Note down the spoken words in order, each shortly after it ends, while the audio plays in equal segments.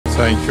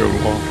Thank you,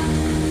 Lord.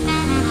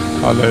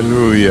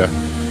 Hallelujah.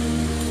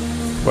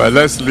 Well,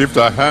 let's lift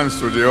our hands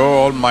to the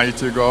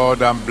Almighty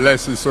God and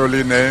bless His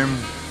holy name.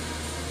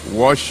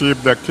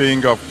 Worship the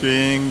King of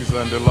Kings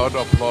and the Lord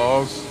of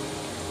Lords.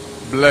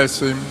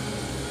 Bless Him.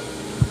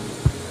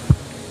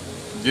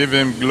 Give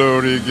Him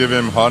glory, give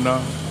Him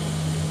honor.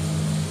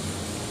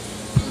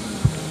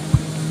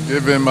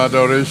 Give Him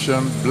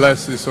adoration.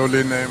 Bless His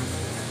holy name.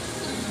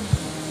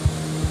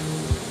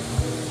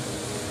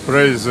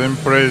 Praise Him,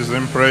 praise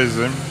Him, praise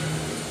Him.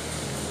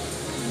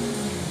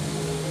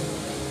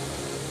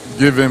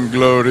 Give Him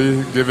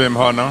glory, give Him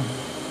honor,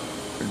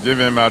 give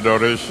Him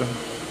adoration.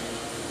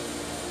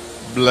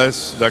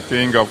 Bless the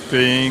King of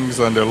Kings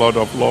and the Lord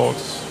of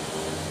Lords.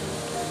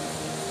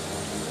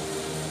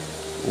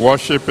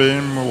 Worship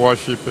Him,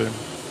 worship Him.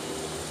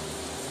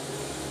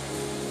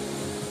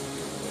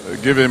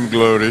 Give Him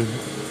glory,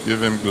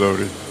 give Him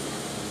glory.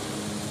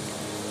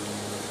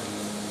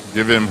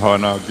 Give Him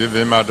honor, give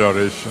Him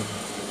adoration.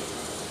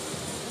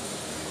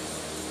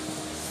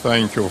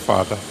 Thank you,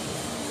 Father.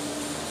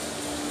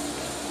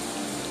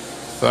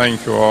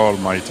 Thank you,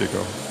 Almighty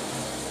God.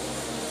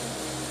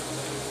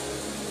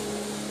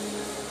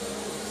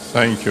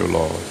 Thank you,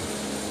 Lord.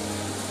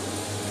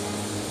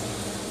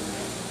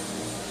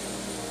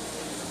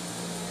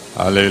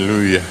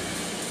 Hallelujah.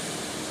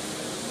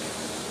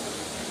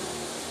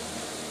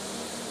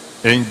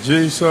 In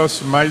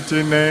Jesus'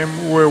 mighty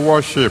name we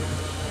worship.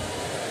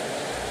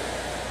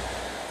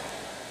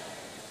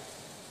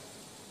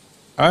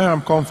 I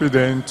am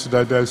confident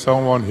that there is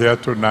someone here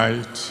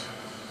tonight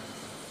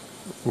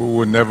who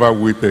will never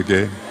weep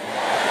again.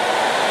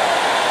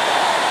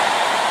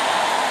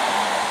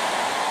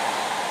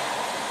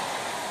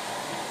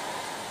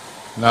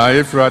 Now,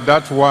 if you are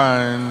that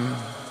one,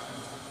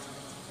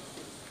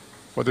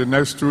 for the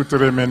next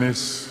 2-3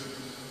 minutes,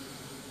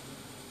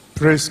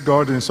 praise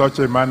God in such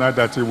a manner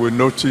that He will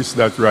notice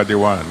that you are the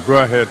one. Go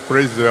ahead,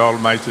 praise the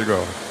Almighty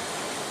God.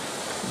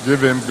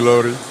 Give Him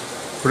glory.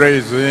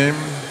 Praise Him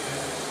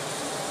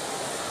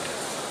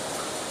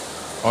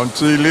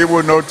until He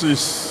will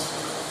notice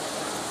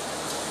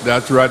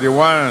that you are the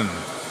one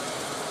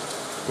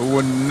who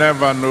will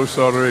never know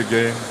sorrow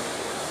again.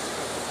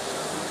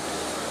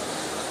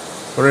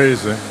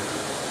 Praise Him.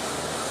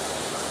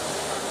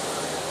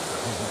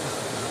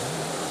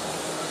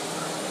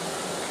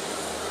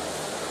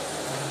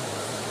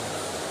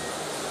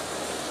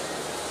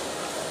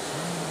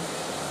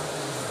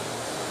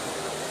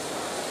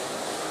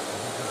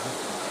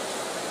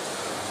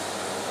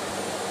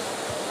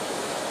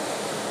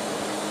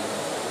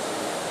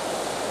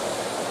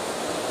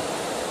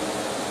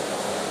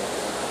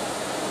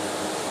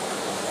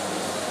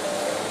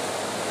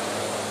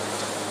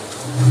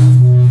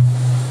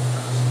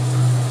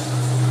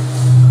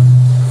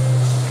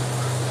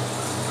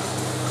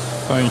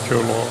 Thank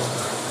you, Lord.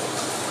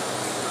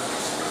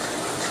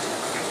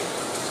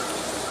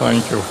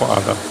 Thank you,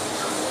 Father.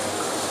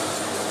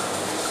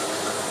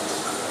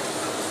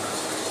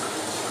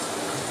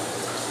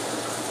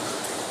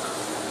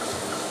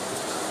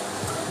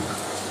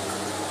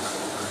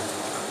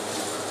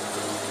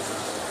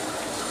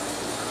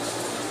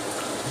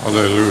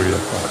 Hallelujah,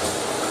 Father.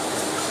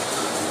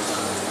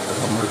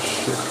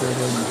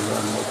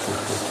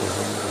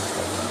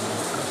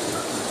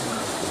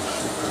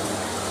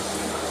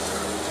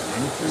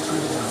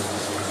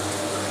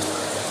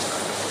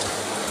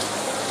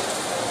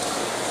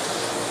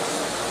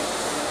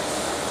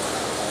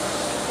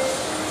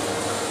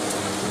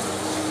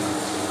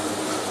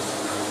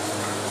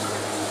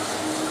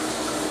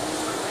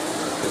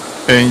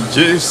 In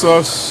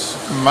Jesus'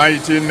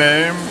 mighty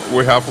name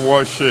we have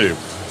worshipped.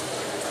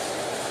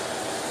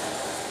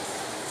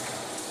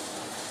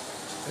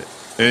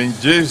 In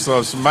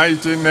Jesus'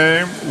 mighty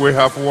name we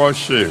have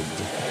worshipped.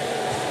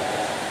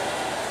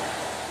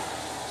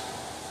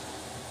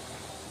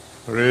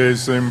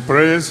 Praise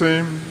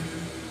Him,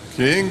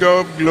 King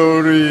of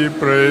glory,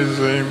 praise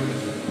Him.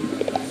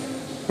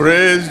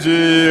 Praise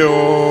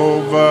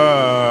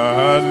Jehovah,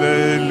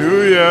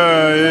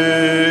 hallelujah,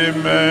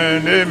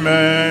 amen,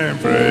 amen.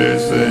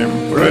 Praise Him,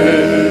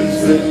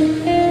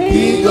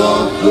 King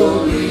of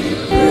glory,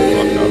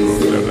 praise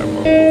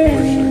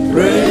Him.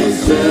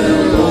 Praise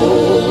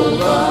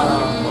Jehovah,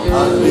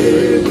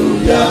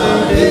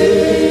 hallelujah,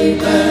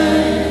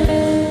 amen.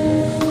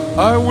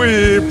 I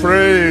will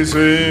praise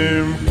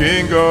Him,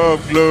 King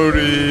of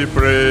glory,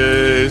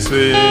 praise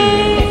Him.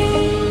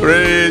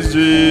 Praise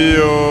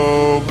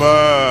Jehovah,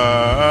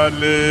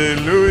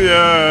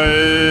 hallelujah,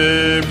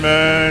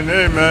 amen,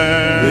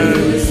 amen.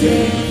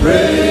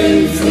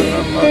 Praise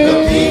Him,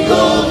 the King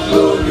of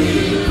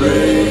glory,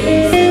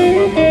 praise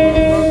Him.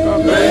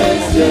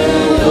 Praise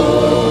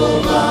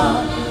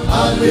Jehovah,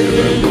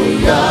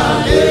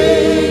 hallelujah,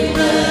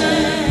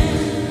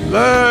 amen.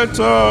 Let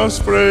us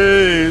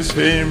praise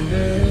Him,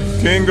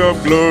 King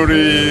of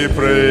glory,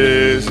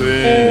 praise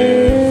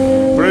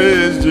Him.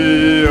 Praise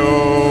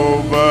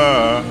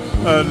Jehovah,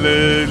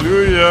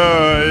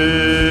 hallelujah,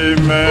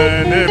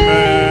 amen,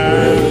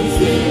 amen.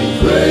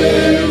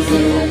 Praise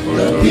Him,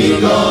 the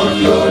King of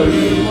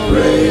glory,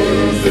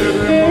 praise Him.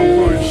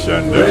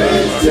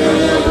 Praise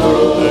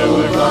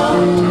Jehovah.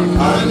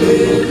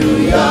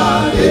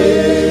 Hallelujah.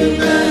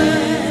 Amen.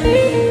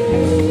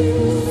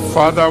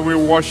 Father, we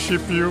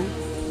worship you.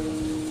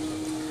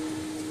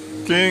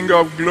 King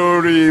of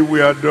glory,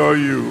 we adore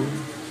you.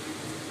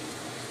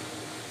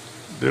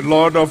 The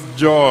Lord of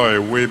joy,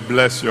 we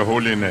bless your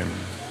holy name.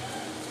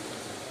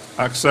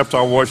 Accept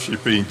our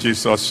worship in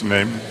Jesus'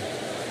 name.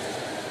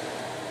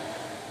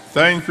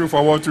 Thank you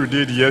for what you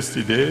did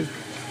yesterday.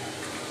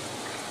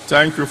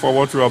 Thank you for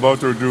what you're about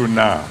to do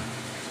now.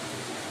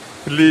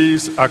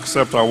 Please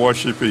accept our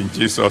worship in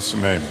Jesus'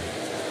 name.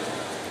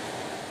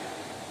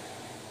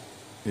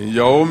 In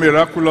your own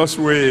miraculous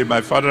way, my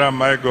Father and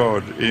my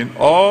God, in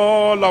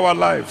all our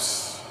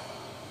lives,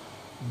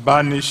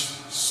 banish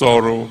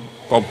sorrow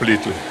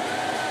completely.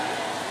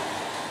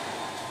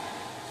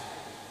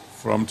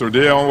 From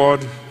today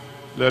onward,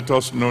 let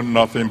us know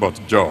nothing but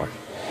joy.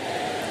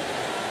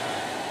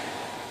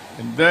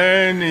 And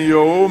then in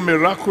your own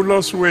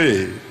miraculous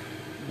way,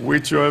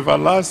 with your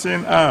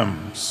everlasting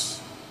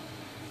arms,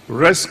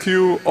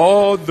 rescue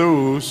all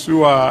those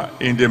who are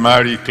in the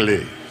Miry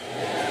Clay.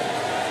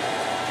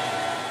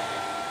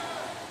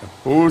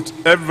 Put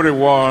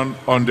everyone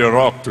on the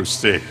rock to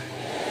stay.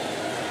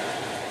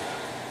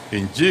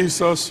 In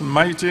Jesus'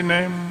 mighty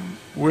name,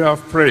 we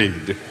have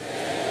prayed.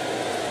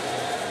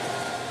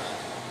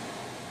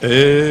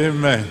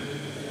 Amen.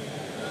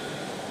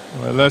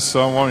 Well, let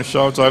someone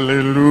shout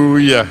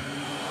hallelujah.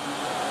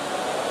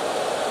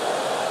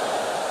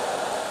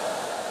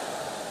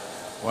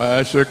 Well,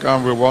 I shake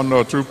hands with one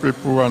or two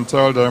people and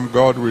tell them,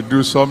 God will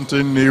do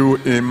something new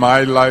in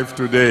my life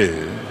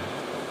today.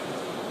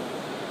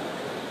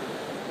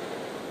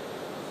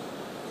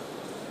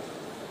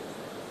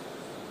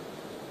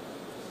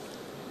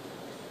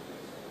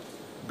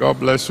 God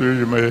bless you.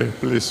 You may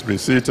please be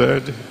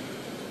seated.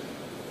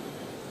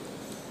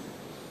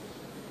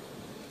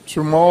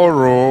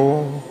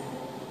 Tomorrow,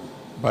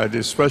 by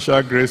the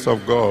special grace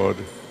of God,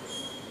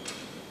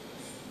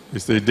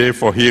 is the day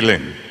for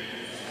healing.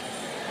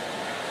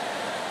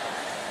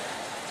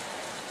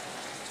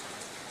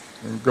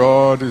 And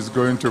God is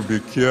going to be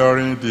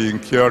curing the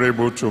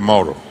incurable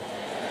tomorrow.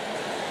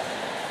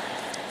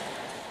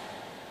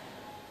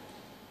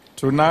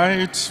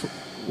 Tonight,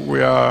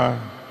 we are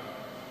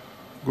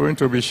going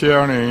to be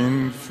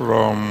sharing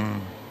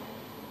from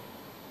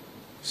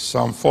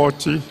Psalm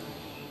 40,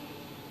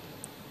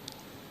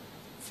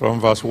 from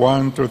verse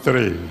 1 to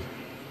 3.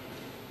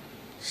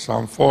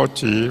 Psalm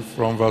 40,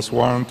 from verse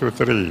 1 to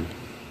 3.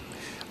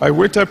 I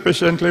waited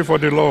patiently for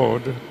the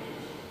Lord,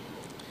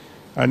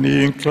 and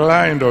he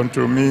inclined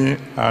unto me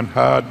and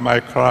heard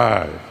my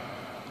cry.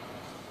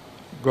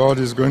 God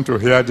is going to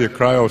hear the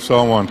cry of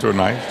someone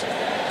tonight.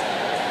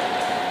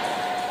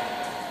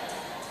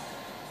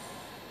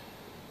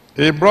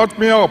 He brought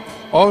me up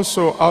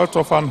also out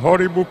of an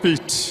horrible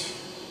pit,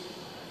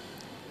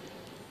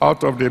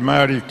 out of the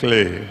miry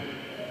clay,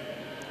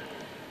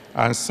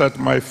 and set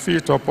my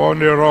feet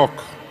upon a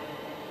rock,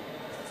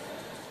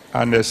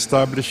 and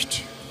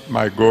established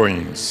my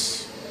goings.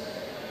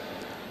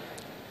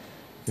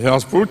 He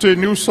has put a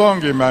new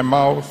song in my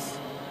mouth,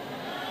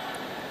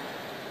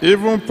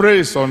 even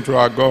praise unto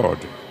our God.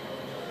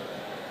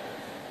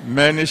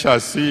 Many shall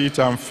see it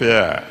and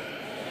fear,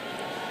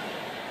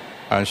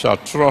 and shall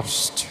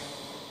trust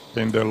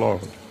in the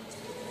Lord.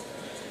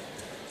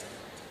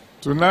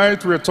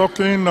 Tonight we're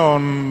talking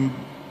on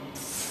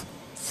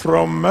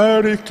from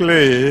Miry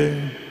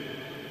Clay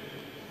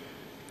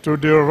to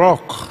the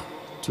rock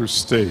to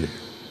stay.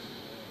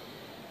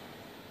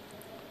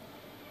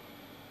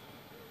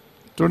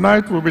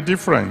 Tonight will be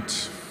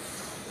different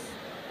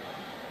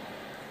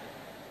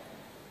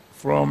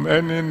from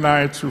any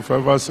night you've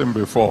ever seen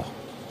before.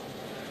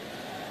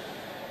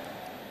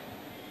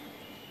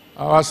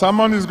 Our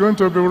sermon is going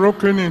to be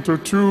broken into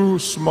two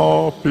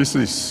small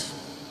pieces.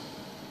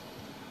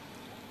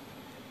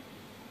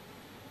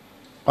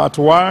 Part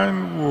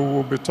one, we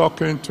will be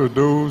talking to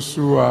those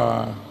who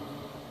are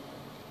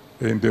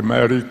in the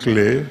Miry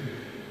Clay,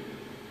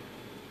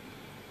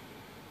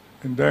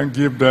 and then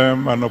give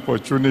them an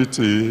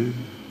opportunity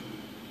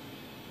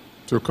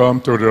to come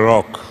to the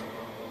rock.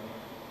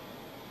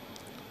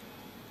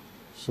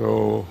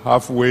 So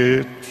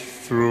halfway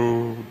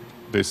through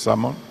the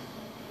sermon,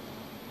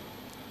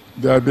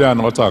 there will be an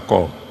altar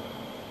call,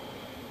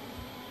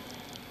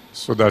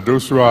 so that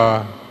those who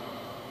are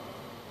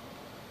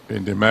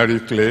in the Miry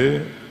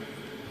Clay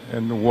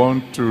and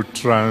want to be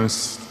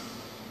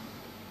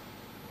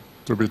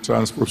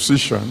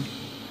transpositioned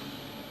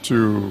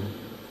to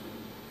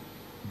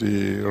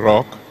the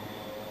rock,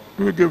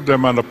 we give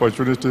them an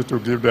opportunity to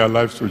give their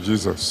lives to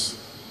Jesus.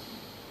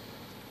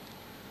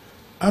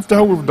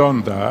 After we've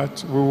done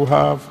that, we will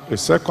have a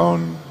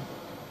second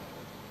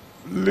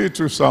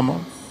little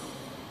sermon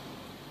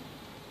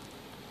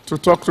to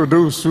talk to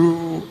those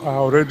who are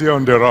already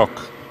on the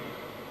rock.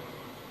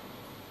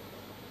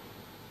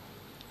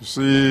 You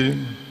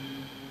see,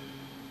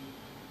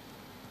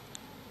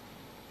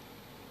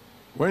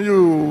 when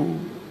you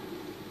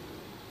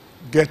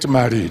get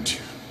married,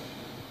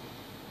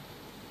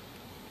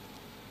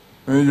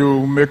 when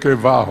you make a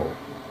vow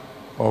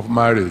of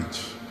marriage,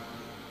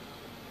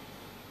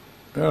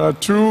 there are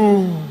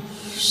two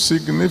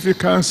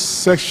significant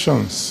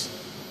sections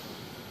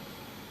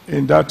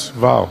in that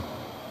vow.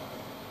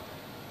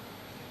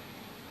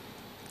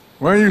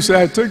 When you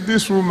say, I take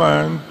this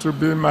woman to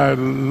be my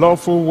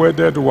lawful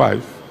wedded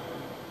wife,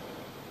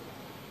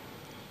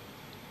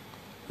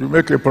 you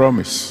make a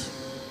promise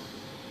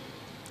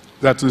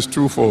that is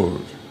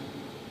twofold: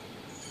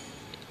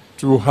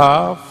 to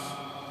have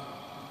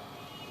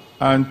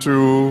and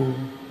to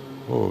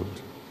hold.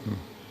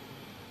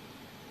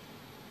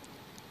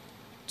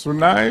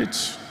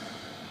 Tonight,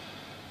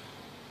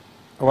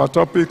 our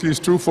topic is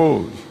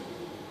twofold.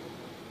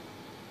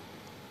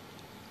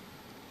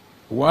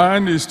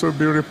 One is to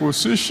be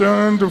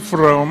repositioned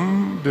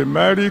from the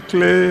Miry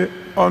Clay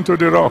onto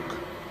the rock.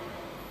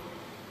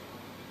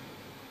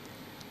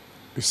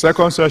 The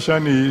second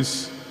session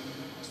is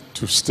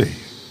to stay.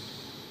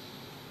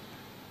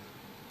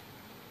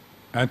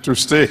 And to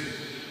stay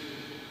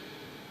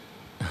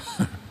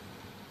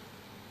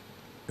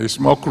is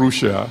more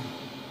crucial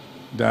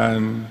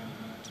than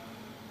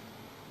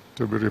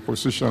to be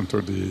repositioned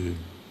to the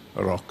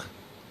rock.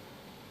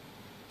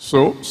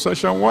 So,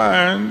 session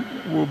one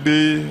will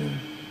be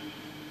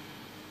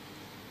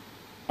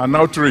an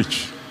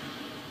outreach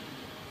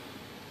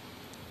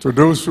to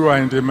those who are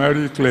in the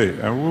Miry Clay,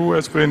 and we will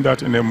explain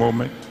that in a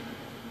moment.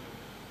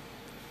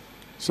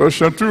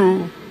 Session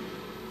two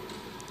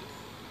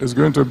is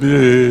going to be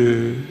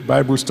a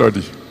Bible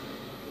study,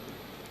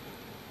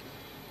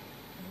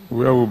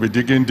 where we'll be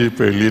digging deep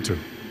a little.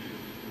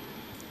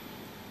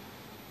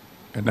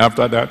 And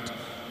after that,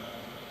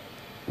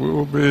 we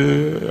will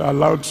be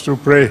allowed to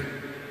pray.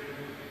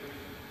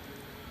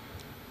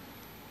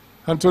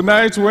 And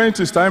tonight, when it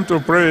is time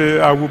to pray,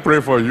 I will pray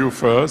for you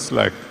first,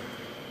 like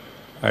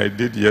I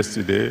did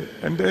yesterday,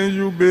 and then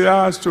you'll be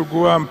asked to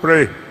go and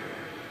pray.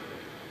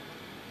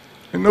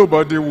 And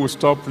nobody will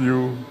stop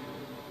you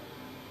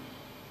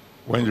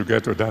when you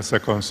get to that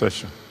second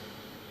session.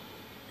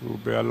 You will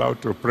be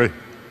allowed to pray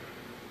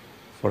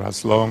for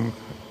as long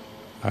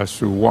as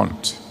you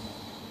want.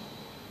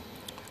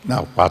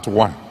 Now, part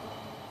one.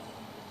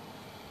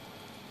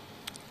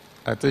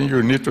 I think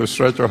you need to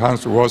stretch your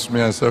hands towards me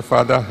and say,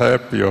 Father,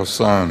 help your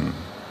son.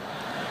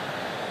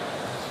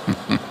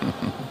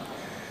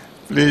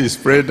 Please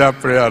pray that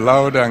prayer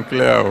loud and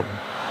clear.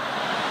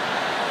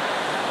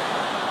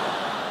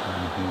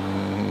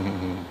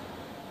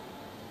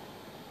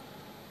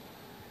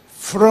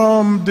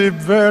 From the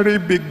very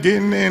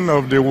beginning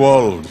of the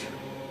world,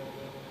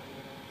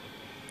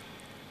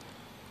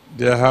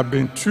 there have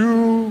been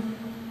two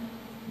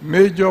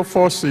major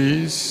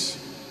forces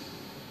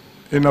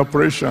in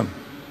operation: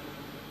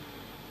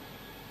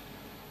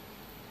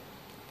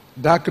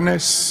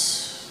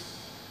 darkness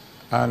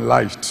and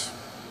light.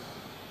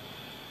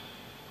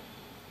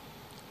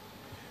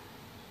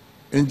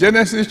 In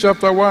Genesis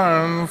chapter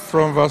 1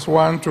 from verse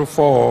 1 to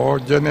 4,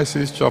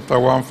 Genesis chapter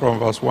 1 from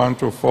verse 1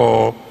 to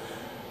 4,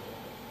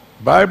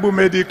 Bible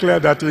made it clear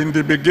that in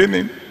the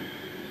beginning,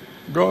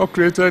 God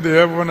created the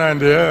heaven and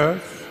the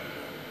earth.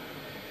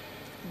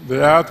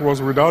 The earth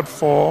was without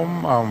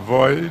form and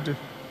void,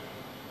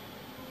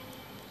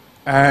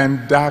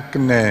 and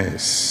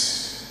darkness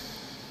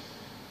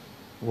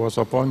was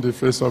upon the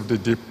face of the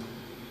deep.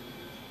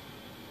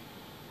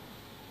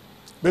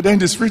 But then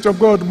the Spirit of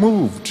God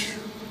moved,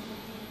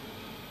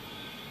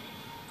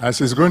 as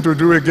He's going to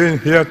do again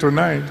here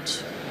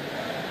tonight.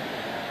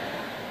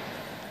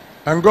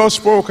 And God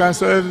spoke and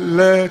said,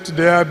 let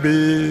there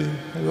be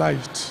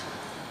light.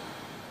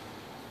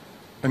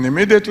 And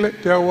immediately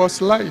there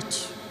was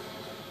light.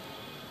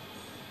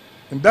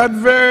 And that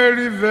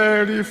very,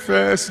 very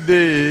first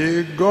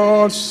day,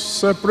 God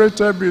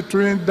separated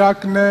between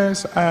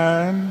darkness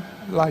and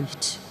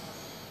light.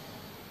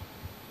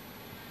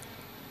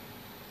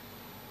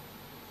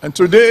 And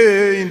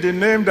today, in the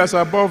name that's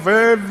above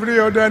every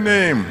other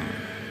name,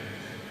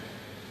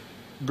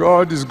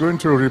 God is going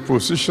to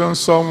reposition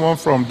someone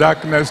from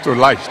darkness to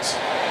light.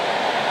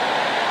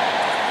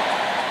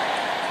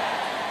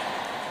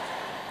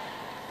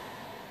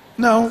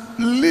 Now,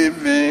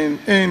 living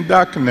in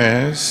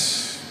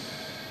darkness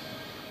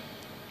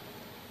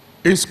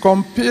is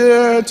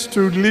compared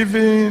to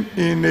living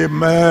in a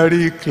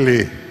miry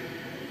clay.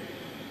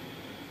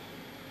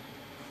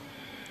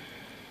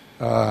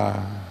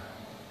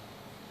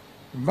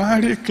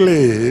 Miry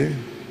clay,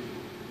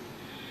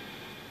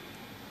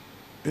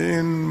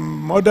 in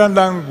modern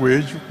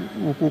language,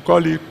 we could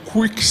call it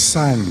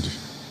quicksand.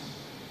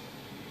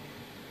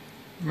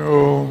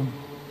 No,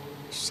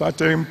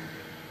 certain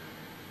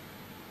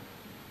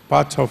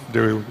part of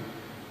the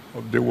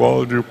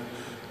world,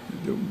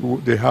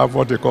 they have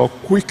what they call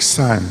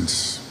quicksand.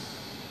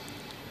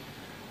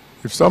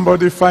 If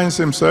somebody finds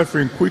himself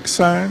in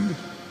quicksand,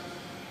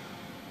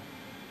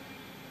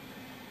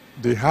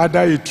 the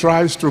harder he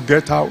tries to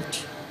get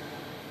out,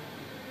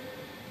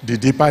 the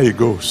deeper he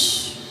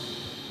goes.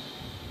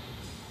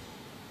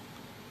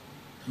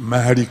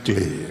 Miry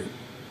clay.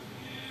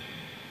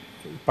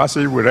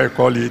 Passage we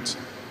call it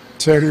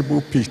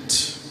terrible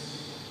pit.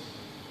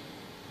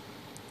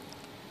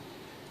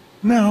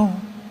 Now,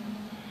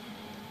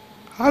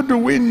 how do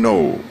we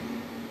know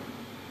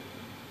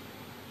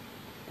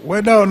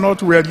whether or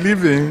not we are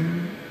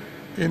living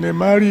in a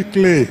Miry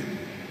Clay?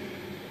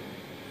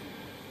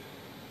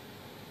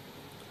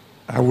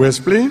 I will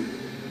explain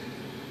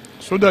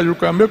so that you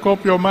can make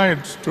up your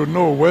mind to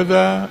know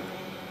whether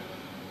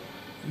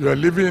you are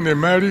living in a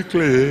Miry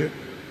Clay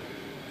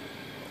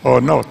or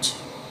not.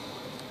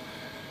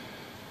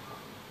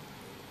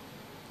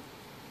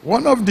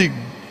 One of the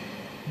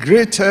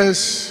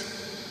greatest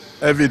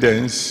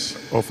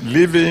evidence of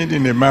living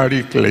in a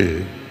Miry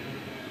Clay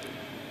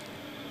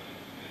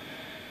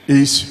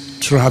is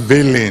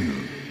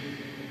travailing,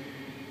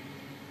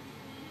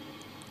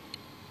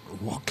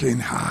 working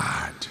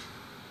hard,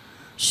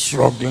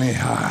 struggling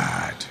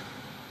hard,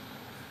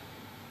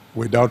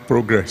 without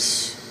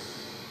progress.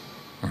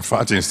 In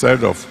fact,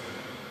 instead of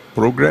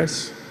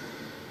progress,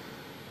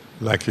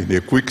 like in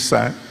a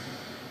quicksand,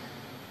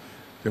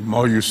 the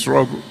more you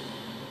struggle,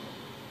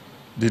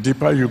 the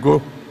deeper you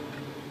go.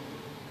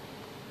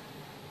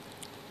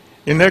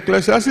 In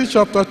Ecclesiastes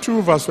chapter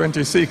 2, verse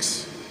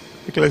 26,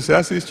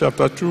 Ecclesiastes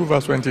chapter 2,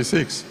 verse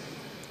 26,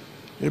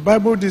 the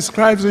Bible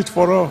describes it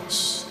for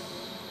us.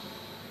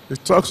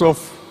 It talks of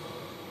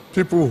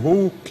people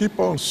who keep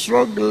on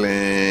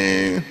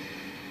struggling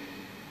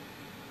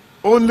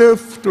only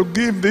to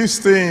give this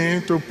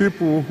thing to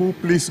people who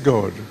please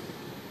God.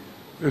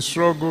 They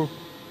struggle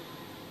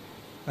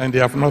and they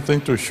have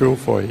nothing to show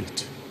for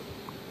it.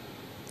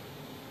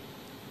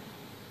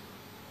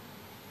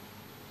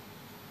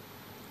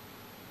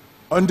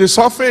 On the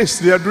surface,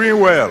 they are doing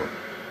well.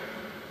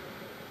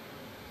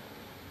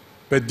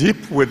 But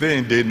deep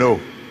within, they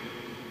know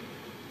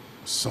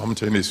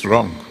something is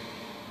wrong.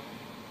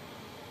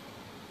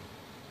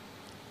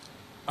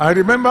 I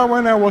remember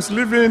when I was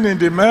living in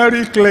the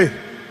Miry Clay.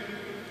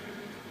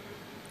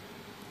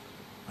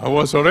 I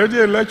was already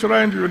a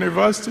lecturer in the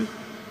university.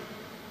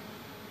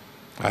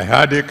 I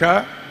had a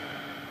car.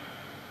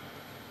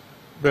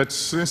 But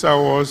since I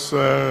was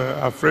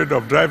afraid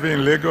of driving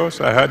in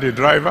Lagos, I had a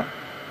driver.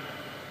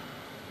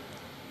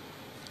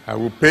 I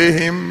would pay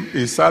him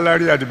his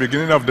salary at the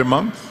beginning of the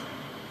month.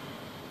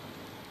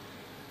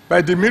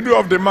 By the middle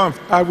of the month,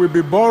 I will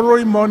be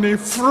borrowing money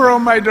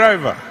from my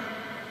driver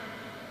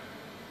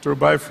to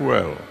buy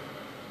fuel.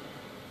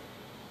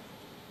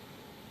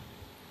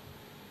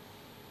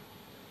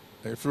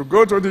 If you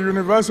go to the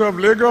University of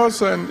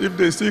Lagos and if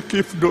they still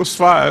keep those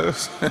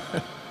files,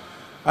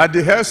 at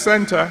the health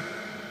center,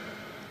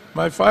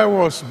 my file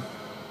was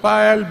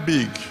pile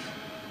big.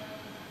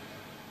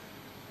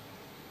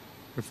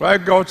 If I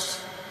got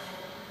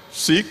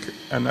sick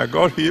and I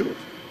got healed,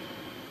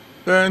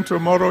 then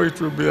tomorrow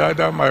it will be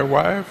either my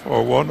wife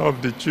or one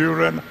of the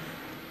children.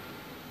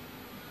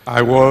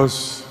 I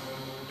was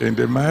in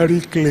the Miry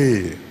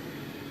Clay.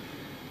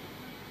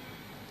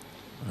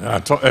 I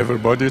thought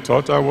everybody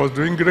thought I was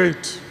doing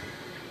great.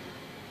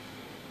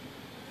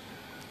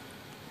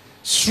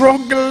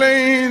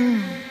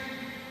 Struggling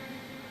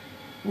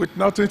with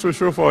nothing to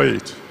show for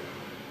it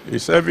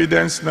is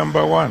evidence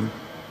number one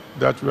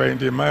that we are in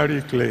the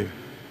Miry Clay.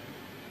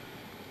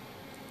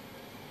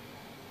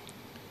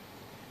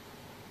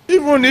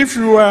 Even if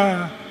you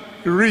are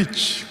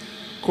rich,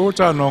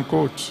 quote and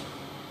unquote,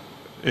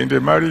 in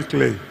the Miry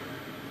Clay,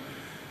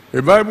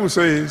 the Bible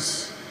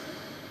says,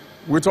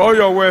 with all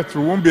your wealth,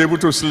 you won't be able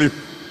to sleep.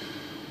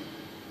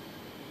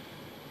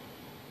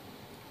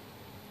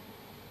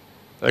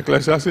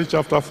 Ecclesiastes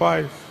chapter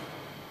 5,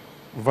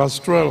 verse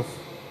 12.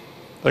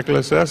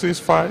 Ecclesiastes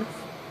 5,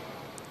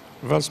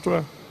 verse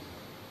 12.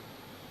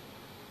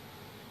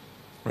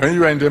 When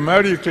you are in the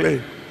Miry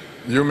Clay,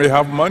 you may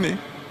have money,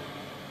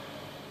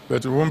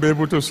 but you won't be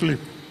able to sleep.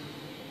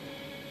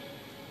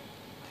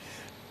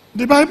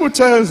 The Bible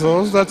tells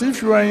us that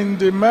if you are in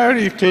the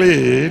Miry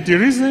Clay, the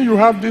reason you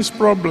have this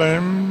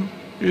problem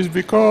is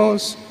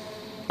because,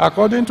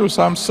 according to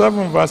Psalm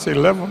 7, verse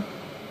 11,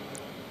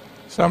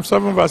 Psalm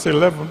 7, verse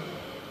 11,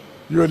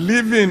 you're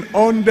living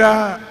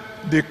under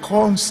the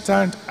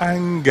constant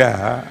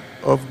anger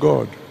of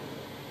God.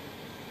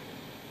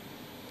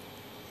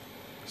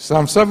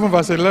 Psalm 7,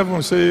 verse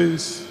 11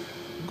 says,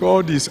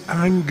 God is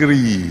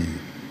angry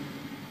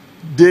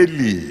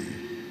daily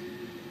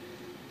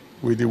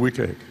with the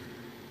wicked.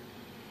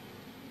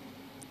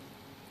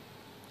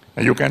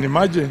 And you can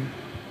imagine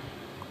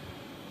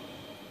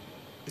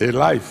a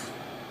life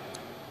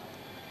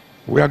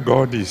where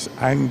God is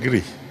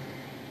angry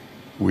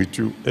with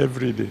you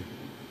every day.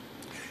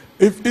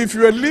 If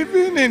you are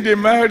living in the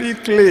Miry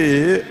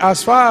Clay,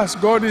 as far as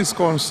God is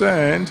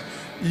concerned,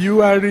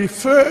 you are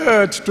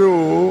referred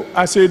to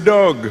as a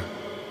dog.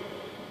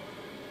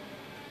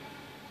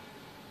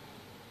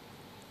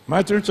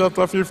 Matthew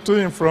chapter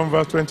 15 from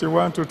verse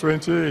 21 to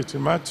 28.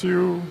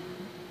 Matthew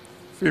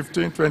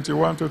 15,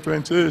 21 to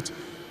 28.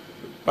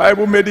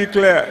 Bible made it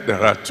clear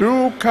there are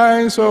two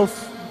kinds of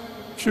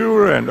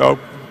two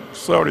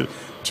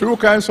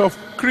kinds of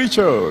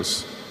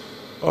creatures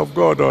of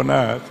God on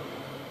earth.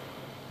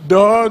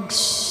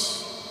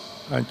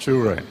 Dogs and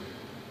children.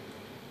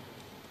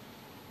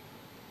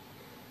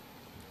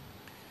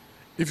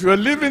 If you are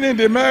living in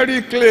the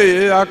Miry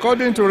Clay,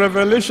 according to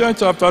Revelation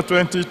chapter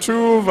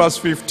 22, verse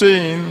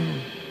 15,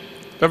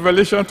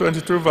 Revelation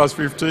 22, verse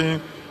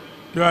 15,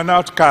 you are an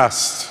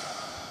outcast.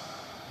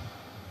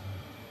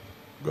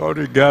 God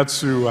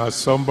regards you as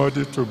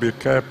somebody to be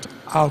kept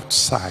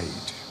outside.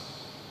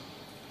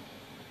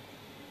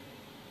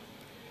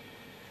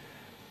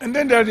 And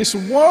then there is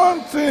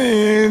one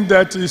thing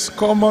that is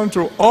common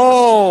to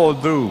all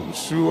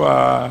those who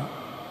are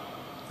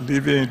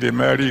living in the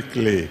Miry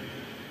Clay.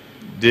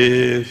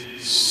 They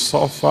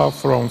suffer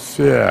from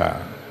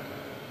fear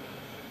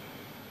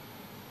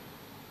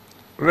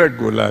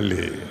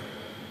regularly,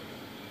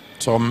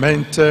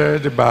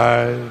 tormented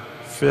by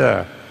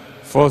fear.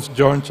 1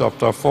 John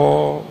chapter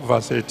 4,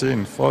 verse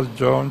 18. 1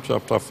 John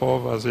chapter 4,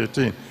 verse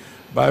 18.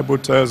 Bible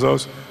tells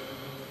us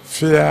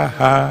fear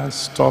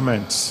has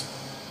torments.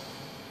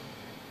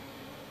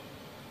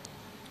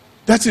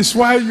 That is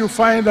why you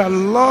find a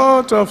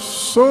lot of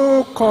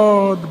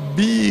so-called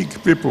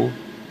big people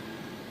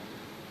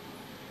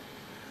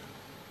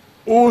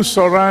who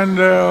surround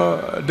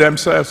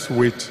themselves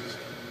with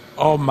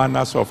all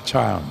manners of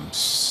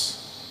charms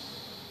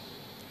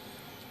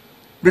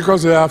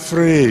because they are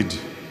afraid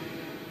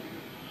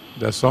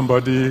that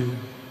somebody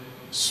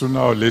sooner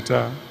or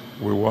later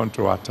will want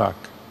to attack.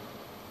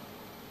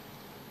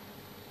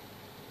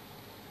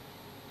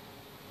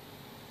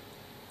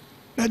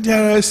 But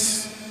there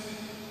is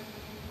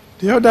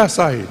the other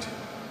side,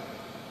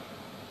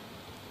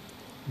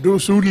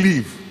 those who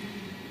live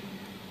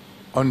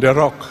on the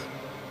rock.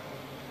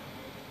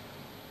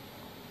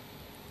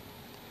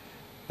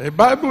 The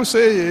Bible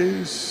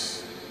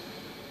says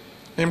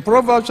in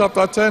Proverbs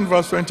chapter 10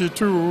 verse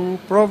 22,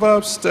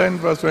 Proverbs 10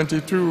 verse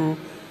 22,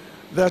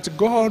 that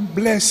God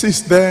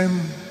blesses them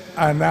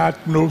and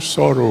hath no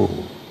sorrow.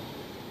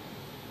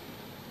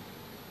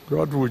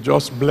 God will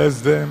just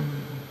bless them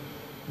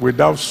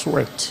without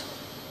sweat.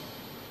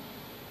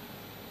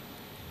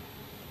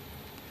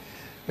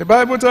 The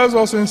Bible tells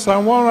us in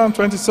Psalm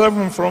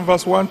 127 from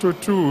verse 1 to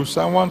 2,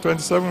 Psalm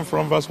 127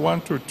 from verse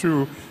 1 to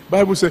 2, the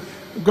Bible says,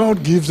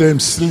 God gives them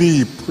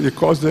sleep. He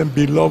calls them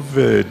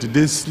beloved.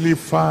 They sleep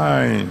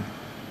fine.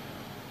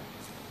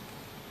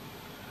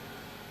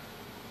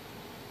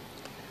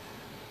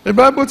 The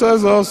Bible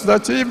tells us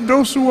that if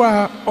those who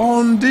are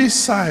on this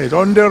side,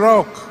 on the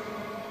rock,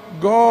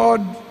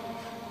 God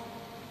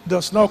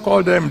does not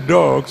call them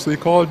dogs, he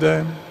calls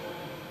them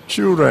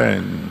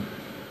children.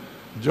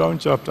 John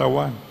chapter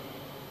 1,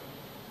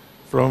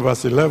 from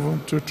verse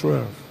 11 to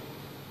 12.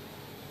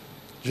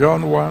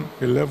 John 1,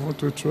 11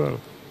 to 12.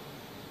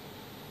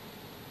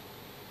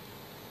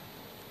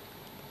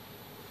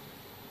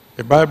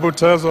 The Bible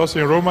tells us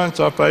in Romans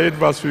chapter 8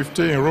 verse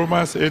 15,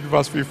 Romans 8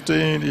 verse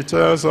 15, it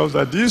tells us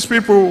that these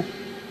people,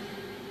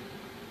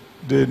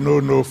 they know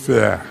no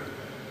fear.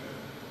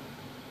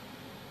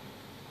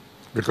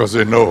 Because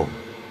they know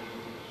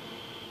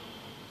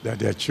that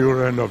they are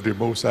children of the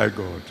Most High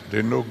God.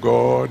 They know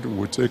God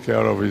will take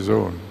care of his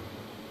own.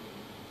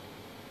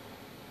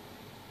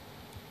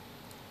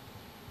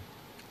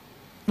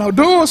 Now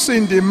those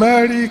in the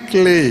Miry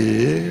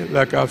Clay,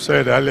 like I've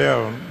said earlier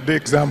on, the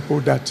example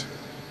that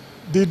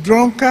the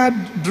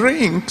drunkard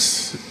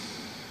drinks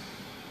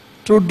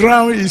to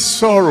drown his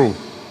sorrow.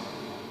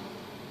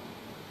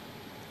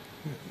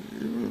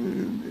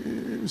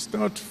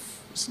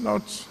 It's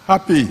not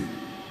happy.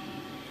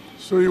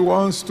 So he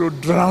wants to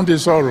drown the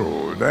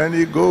sorrow. Then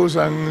he goes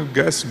and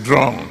gets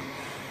drunk.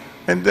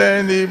 And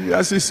then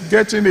as he's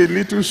getting a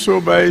little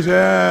sober, he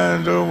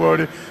says, don't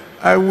worry,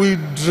 I will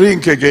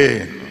drink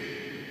again.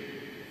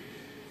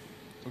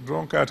 The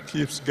drunkard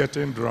keeps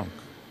getting drunk.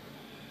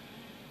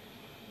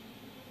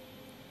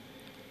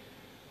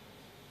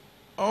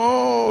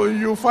 Oh,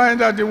 you find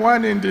that the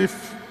one in the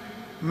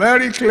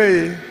Miry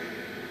Clay,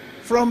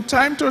 from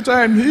time to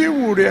time, he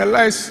will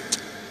realize,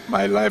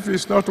 my life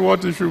is not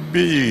what it should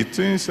be.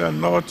 Things are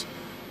not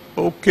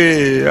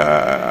okay.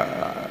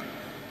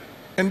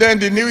 And then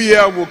the new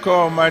year will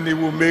come and he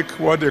will make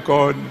what they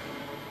call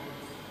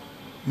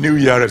New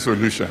Year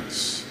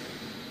resolutions.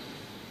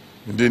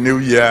 In the new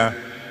year,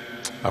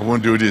 I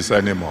won't do this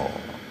anymore.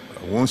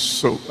 I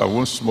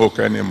won't smoke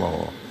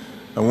anymore.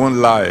 I won't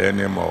lie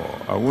anymore.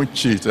 I won't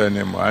cheat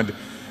anymore.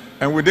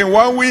 And within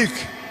 1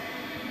 week,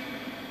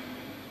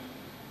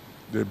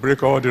 they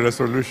break all the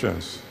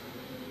resolutions.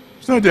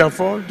 It's not their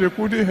fault. They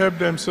couldn't help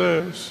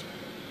themselves.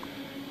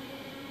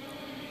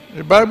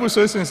 The Bible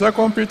says in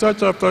 2 Peter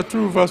chapter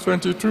 2, verse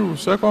 22,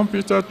 2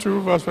 Peter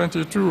 2, verse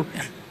 22,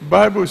 the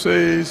Bible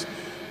says,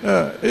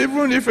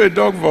 even if a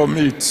dog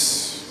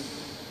vomits,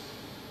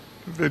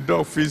 if a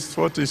dog feels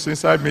what is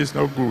inside me is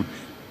not good,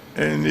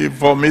 and he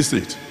vomits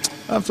it,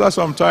 after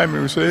some time, he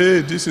will say,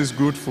 hey, this is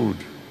good food.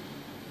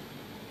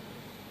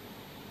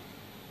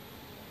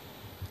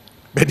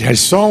 But there is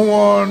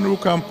someone who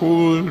can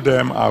pull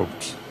them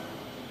out.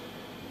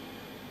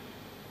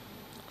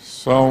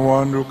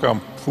 Someone who can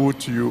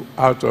put you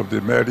out of the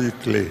Miry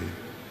Clay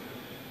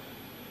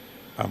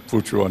and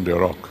put you on the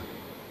rock.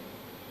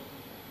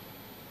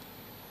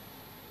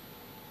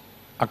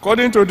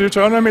 According to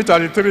Deuteronomy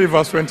 33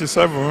 verse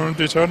 27,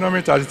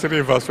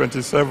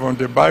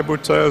 the Bible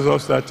tells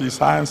us that his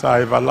hands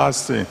are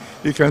everlasting.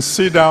 He can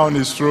sit down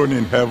his throne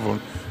in heaven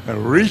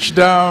and reach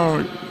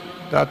down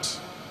that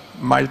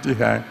mighty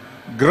hand,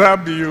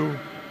 grab you,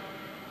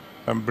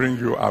 and bring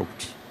you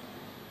out.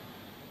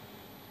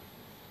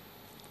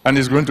 And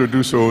he's going to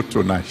do so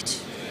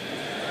tonight.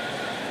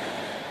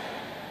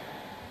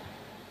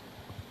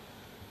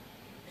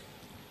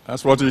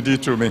 That's what he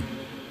did to me.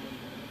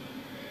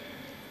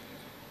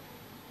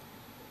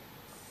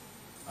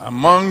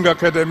 Among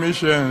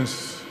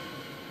academicians,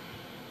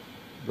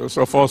 those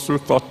of us who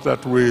thought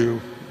that we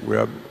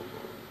were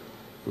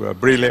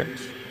brilliant,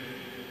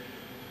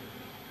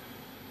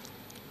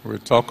 we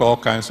talk all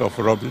kinds of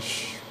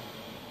rubbish.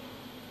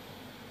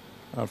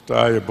 After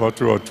a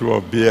bottle or two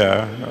of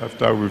beer,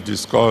 after we've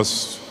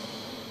discussed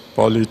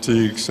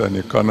politics and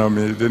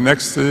economy, the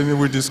next thing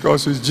we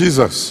discuss is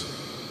Jesus.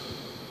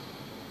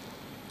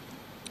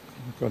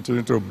 We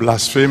continue to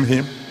blaspheme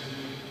him.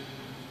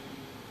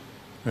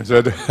 I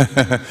said,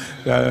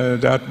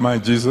 that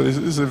man Jesus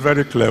is a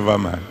very clever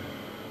man.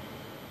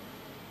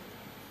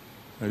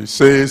 He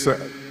says,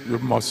 you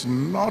must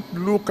not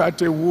look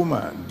at a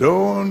woman.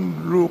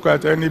 Don't look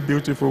at any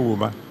beautiful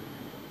woman.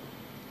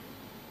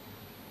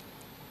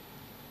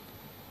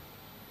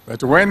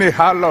 But when a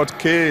harlot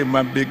came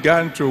and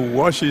began to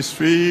wash his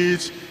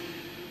feet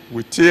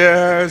with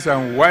tears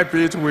and wipe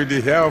it with the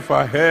hair of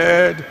her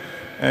head,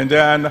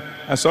 and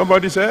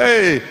somebody said,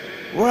 hey,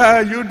 why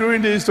are you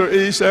doing this? So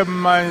he said,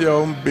 mind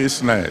your own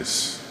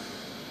business.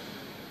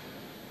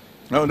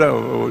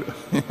 No.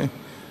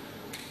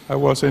 I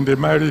was in the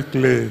Miry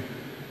Clay.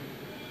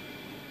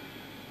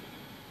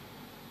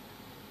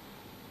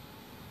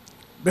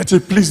 But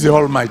it pleased the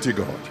Almighty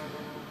God.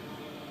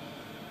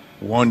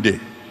 One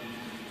day,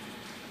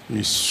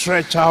 he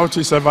stretched out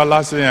his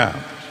everlasting arm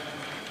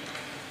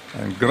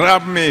and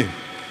grabbed me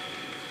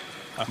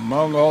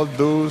among all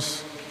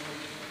those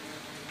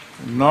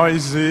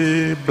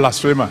noisy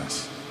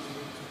blasphemers.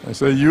 I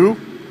said, you're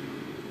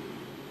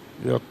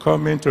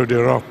coming to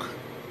the rock.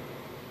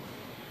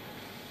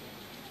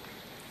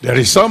 There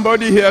is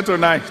somebody here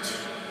tonight.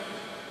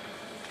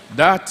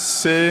 That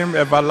same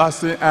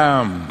everlasting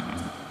arm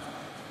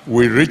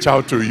will reach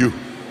out to you.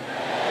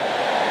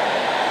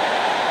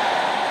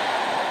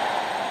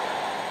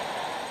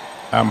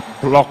 And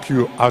pluck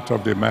you out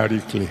of the miry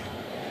clay.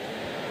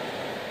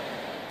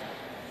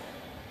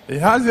 He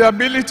has the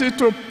ability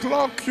to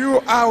pluck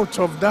you out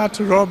of that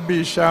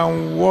rubbish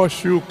and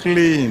wash you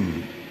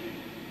clean.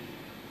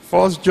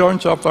 1 John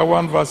chapter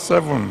 1 verse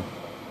 7.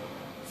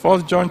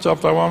 1 John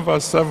chapter 1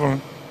 verse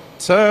 7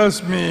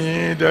 tells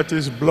me that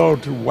his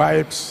blood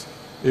wipes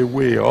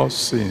away all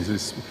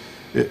sins.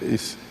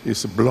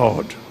 His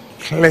blood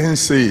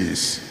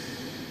cleanses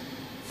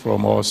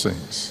from all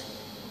sins.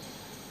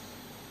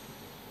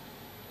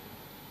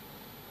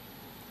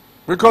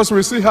 Because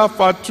we still have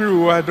part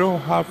 2, I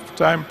don't have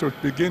time to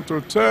begin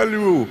to tell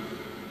you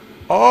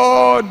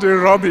all the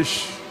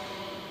rubbish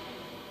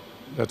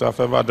that I've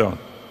ever done.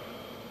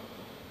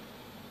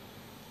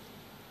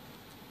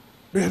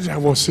 But I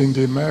was in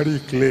the miry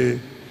clay.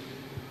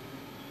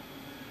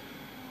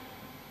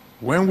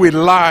 When we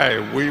lie,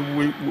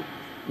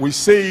 we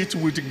say it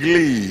with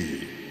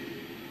glee.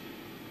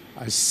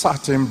 I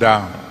sat him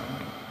down.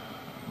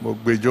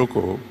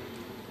 Mogbejoko.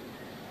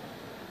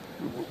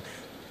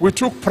 We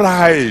took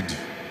pride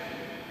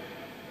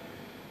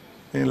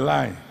in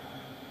lying.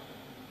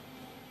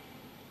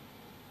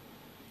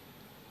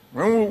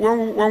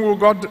 When we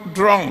got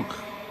drunk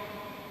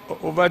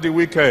over the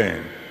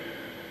weekend,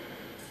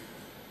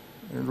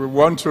 and we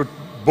want to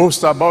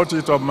boast about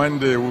it on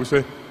Monday, we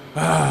say,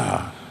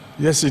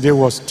 yesterday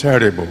was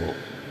terrible.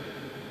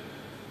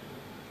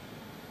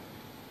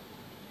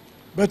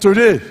 But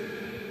today,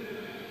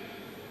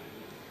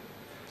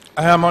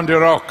 I am on the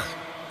rock.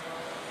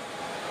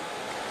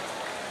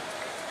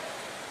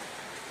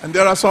 And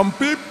there are some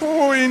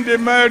people in the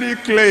miry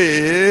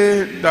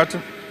clay that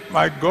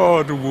my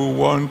God will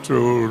want to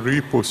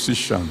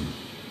reposition.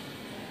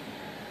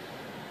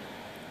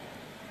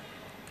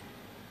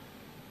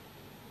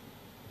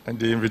 And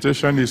the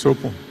invitation is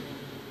open.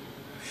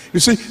 You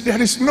see,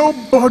 there is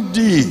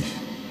nobody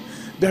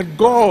that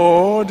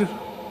God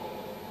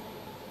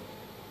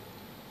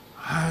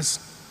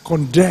has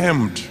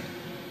condemned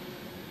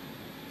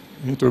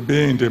into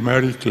being in the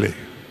miry clay.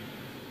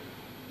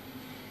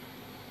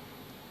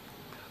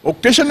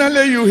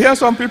 Occasionally you hear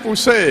some people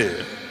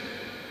say,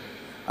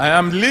 I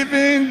am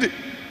living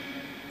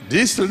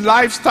this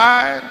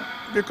lifestyle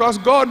because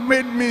God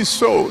made me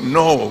so.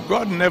 No,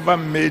 God never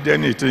made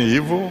anything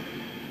evil.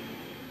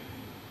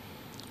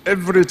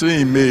 Everything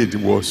he made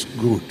was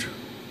good.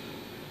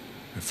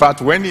 In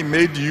fact, when he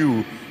made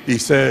you, he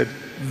said,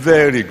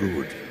 very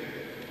good.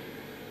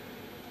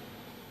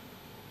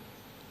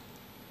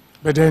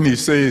 But then he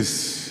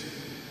says,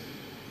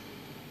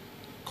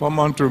 come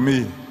unto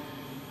me,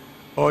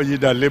 all ye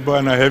that labor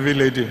and are heavy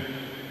laden,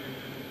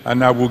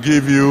 and I will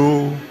give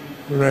you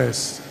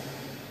rest.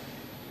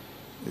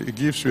 He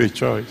gives you a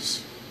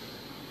choice.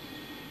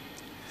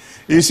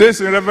 He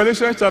says in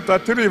Revelation chapter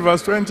 3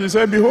 verse 20, he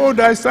said, behold,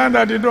 I stand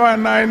at the door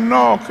and I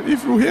knock.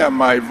 If you hear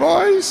my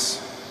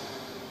voice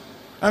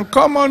and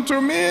come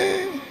unto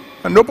me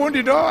and open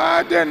the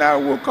door, then I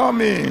will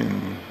come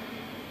in.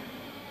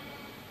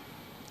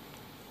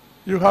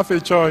 You have a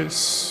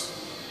choice.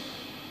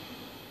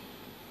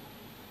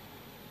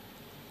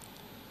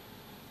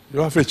 You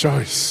have a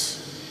choice.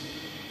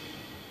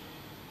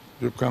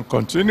 You can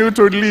continue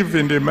to live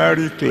in the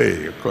Miry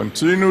Clay,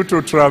 continue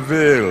to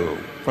travail,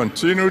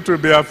 continue to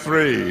be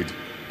afraid,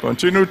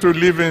 continue to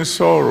live in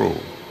sorrow,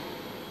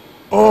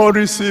 or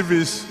receive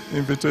his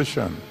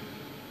invitation,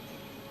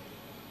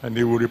 and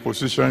he will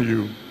reposition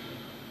you.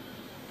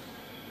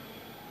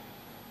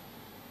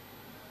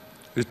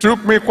 It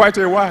took me quite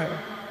a while.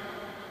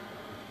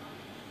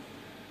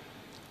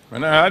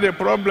 When I had a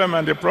problem,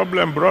 and the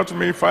problem brought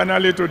me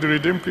finally to the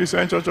Redeemed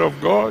Christian Church of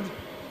God,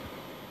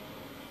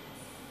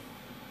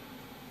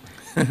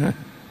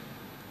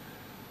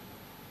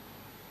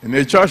 in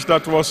a church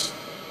that was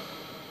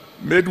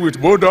made with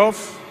wood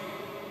off.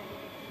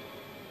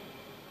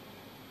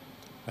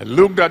 I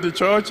looked at the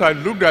church, I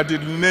looked at the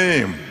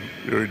name,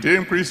 the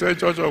Redeemed Christian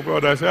Church of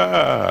God. I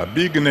said,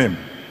 big name.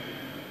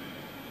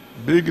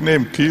 Big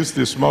name kills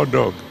the small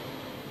dog.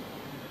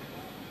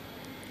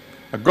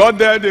 I got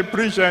there, they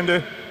preached, and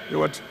they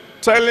were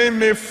telling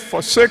me,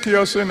 forsake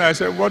your sin. I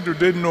said, what do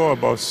they know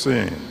about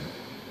sin?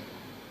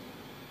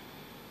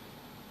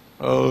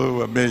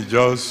 Oh, I mean,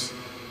 just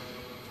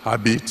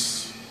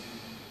habits.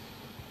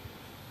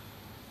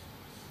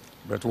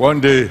 But one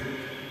day,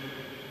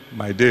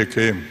 my day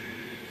came.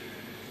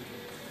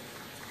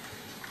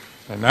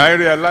 And I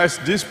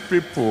realized these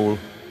people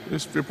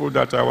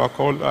that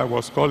I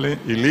was calling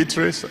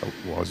illiterates, I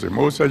was the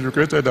most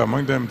educated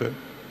among them then.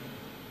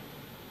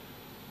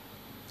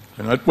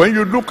 And when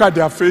you look at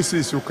their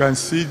faces, you can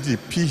see the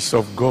peace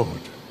of God.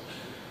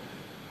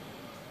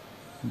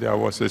 There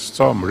was a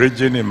storm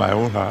raging in my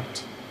own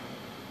heart.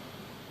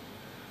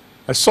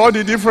 I saw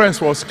the difference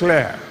was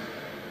clear.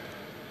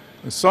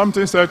 And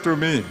something said to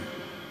me,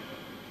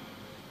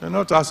 they're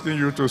not asking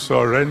you to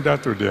surrender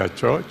to their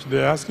church,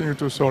 they're asking you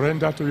to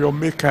surrender to your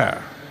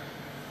Maker.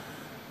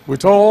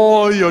 With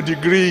all your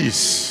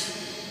degrees,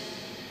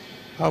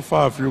 how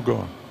far have you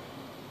gone?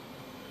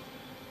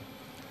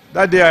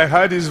 That day I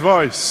heard his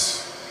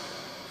voice.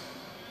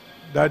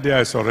 That day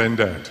I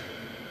surrendered.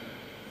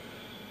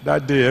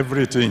 That day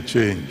everything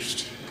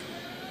changed.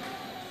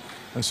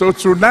 And so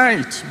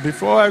tonight,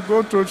 before I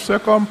go to the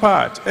second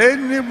part,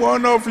 any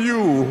one of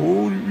you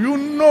who you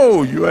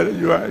know you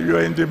are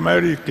in the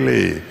Miry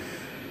Clay,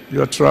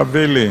 you are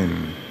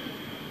travailing,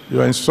 you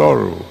are in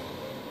sorrow,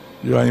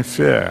 you are in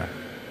fear.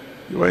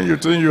 When you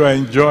think you are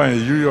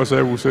enjoying, you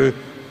yourself will say,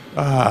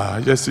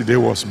 yesterday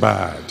was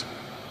bad.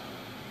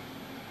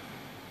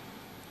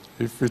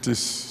 If it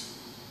is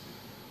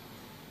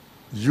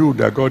you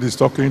that God is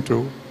talking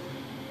to,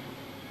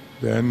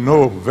 then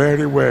know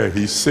very well,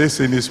 he says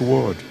in his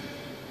word,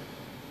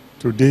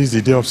 today is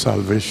the day of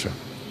salvation.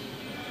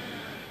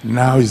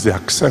 Now is the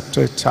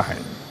accepted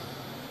time.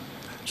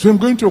 So I'm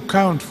going to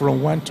count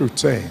from 1 to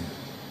 10.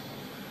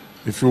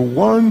 If you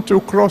want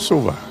to cross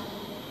over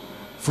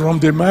from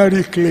the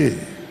Miry Clay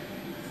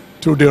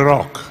to the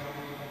rock,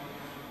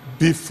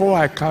 before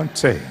I count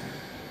 10,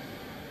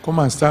 come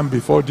and stand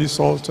before this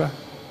altar,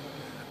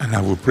 and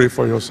I will pray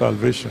for your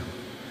salvation.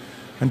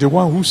 And the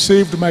one who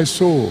saved my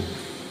soul,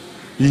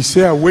 he's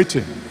here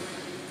waiting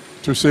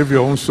to save your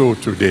own soul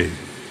today.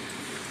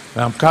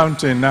 I'm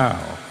counting now.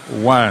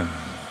 1,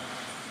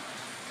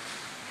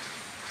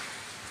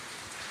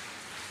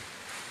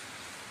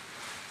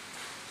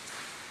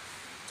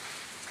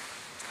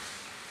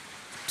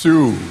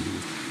 2.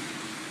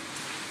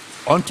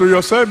 Unto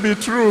yourself be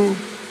true.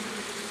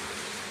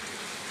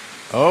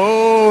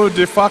 Oh,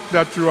 the fact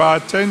that you are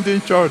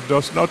attending church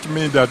does not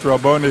mean that you are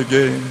born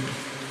again.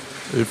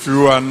 If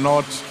you are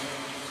not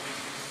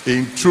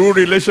in true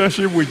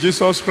relationship with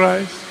Jesus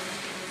Christ,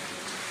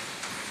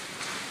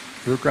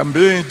 you can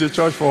be in the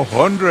church for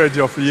hundreds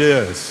of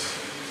years.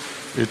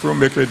 It won't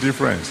make a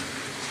difference.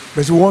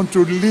 But you want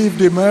to leave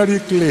the Miry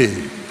Clay.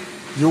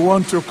 You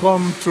want to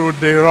come to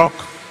the rock.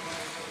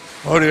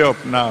 Hurry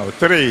up now.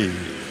 3.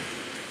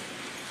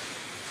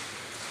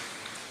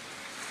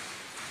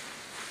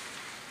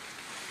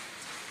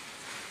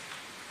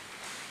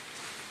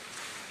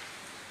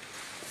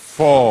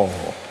 4.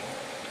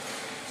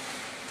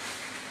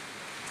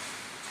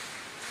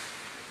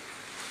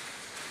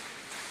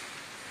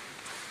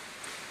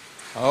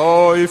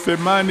 Oh, if a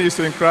man is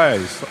in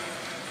Christ,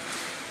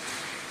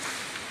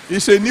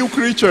 he's a new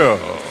creature.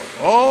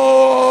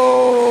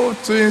 All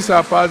things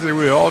are passed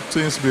away, all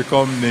things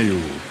become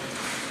new.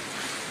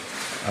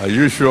 Are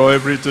you sure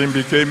everything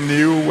became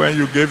new when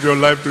you gave your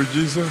life to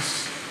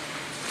Jesus?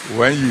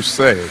 When you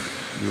said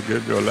you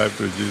gave your life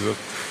to Jesus?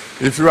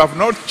 If you have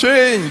not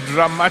changed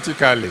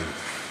dramatically,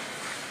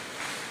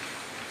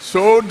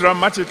 so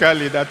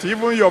dramatically that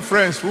even your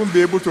friends won't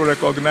be able to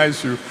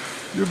recognize you,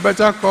 you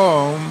better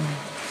come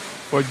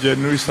for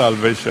genuine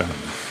salvation.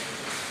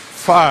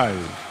 5.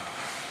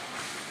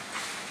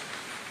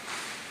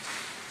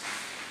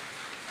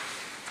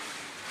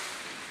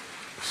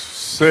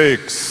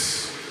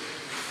 6,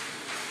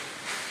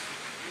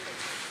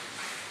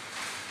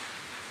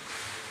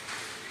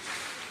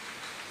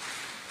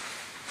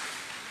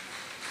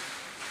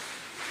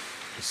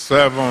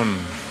 7,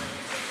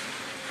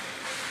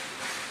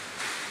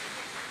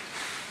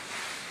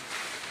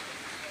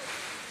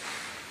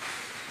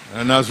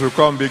 'And as you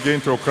come, begin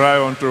to cry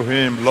unto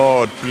him,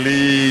 Lord,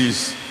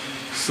 please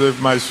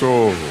save my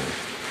soul.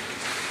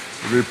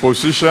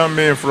 Reposition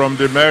me from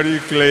the Miry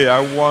Clay. I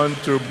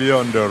want to be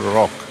on the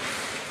rock.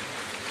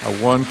 I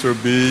want to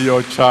be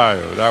your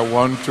child. I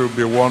want to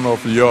be one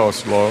of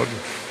yours, Lord.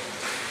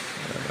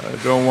 I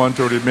don't want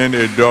to remain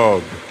a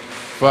dog.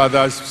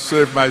 Father,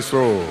 save my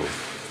soul.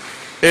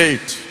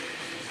 8.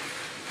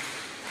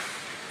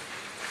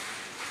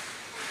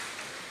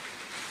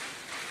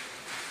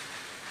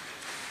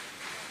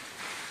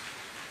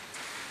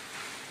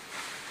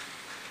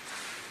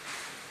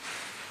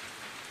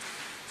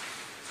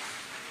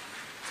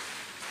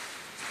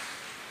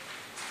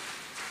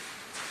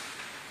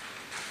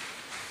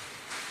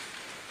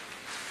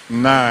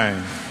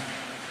 Nine.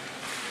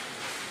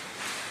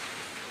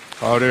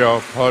 Hurry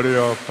up, hurry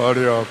up,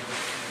 hurry up.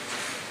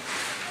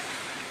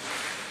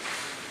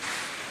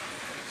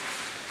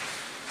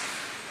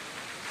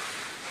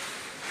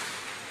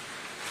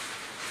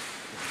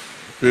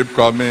 Keep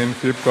coming,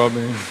 keep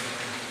coming.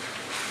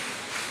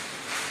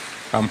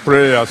 And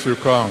pray as you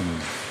come,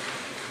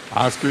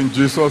 asking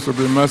Jesus to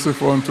be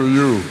merciful unto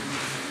you.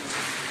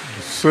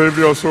 Save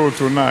your soul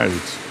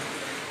tonight.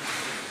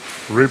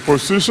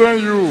 Reposition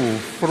you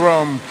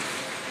from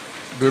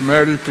the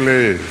Miry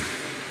Clay.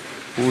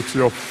 Put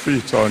your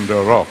feet on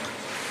the rock.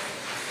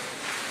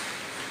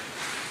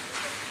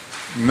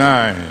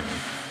 9.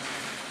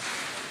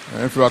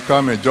 And if you are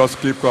coming, just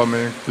keep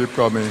coming,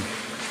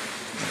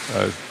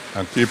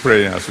 and keep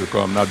praying as you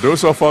come. Now,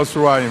 those of us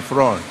who are in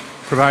front,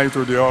 cry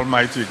to the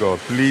Almighty God,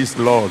 please,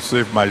 Lord,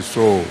 save my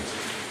soul.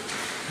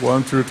 I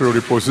want you to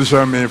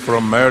reposition me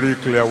from Miry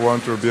Clay. I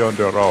want to be on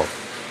the rock.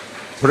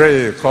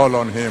 Pray, call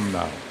on him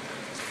now.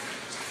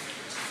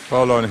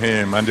 Call on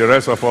him. And the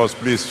rest of us,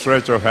 please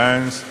stretch your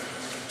hands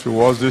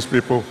towards these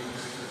people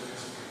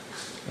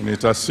and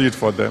intercede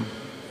for them.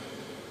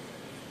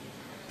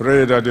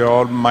 Pray that the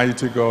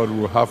Almighty God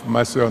will have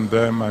mercy on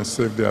them and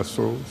save their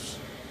souls.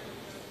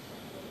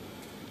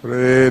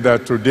 Pray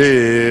that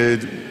today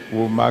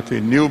will mark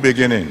a new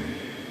beginning,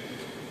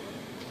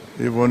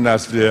 even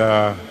as they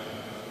are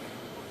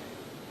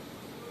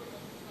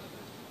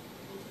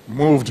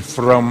moved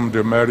from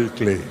the Miry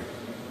Clay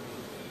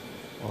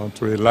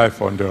onto a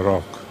life on the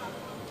rock.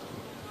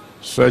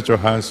 Stretch your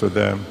hands to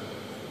them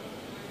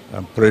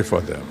and pray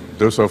for them.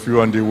 Those of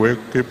you on the way,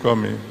 keep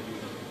coming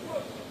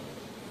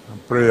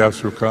and pray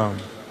as you come.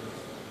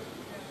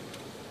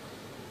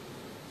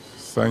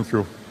 Thank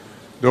you.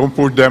 Don't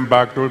push them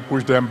back, don't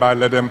push them back,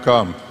 let them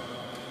come.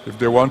 If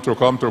they want to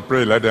come to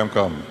pray, let them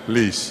come.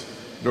 Please,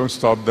 don't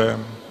stop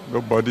them.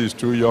 Nobody is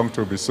too young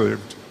to be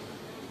saved.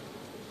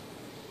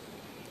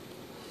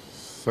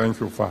 Thank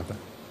you, Father.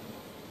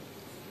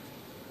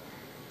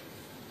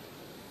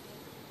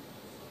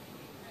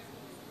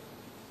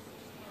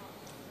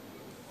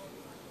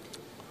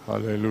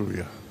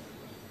 Hallelujah.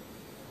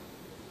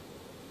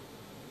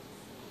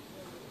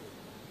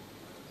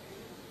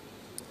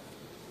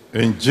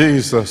 In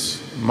Jesus'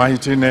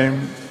 mighty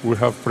name, we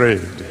have prayed.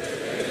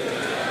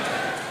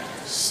 Amen.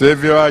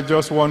 Savior, I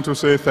just want to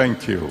say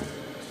thank you.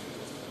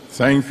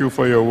 Thank you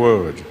for your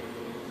word.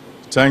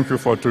 Thank you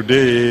for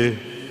today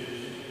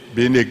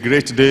being a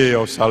great day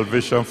of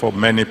salvation for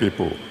many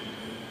people,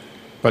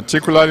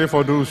 particularly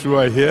for those who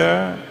are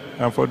here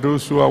and for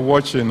those who are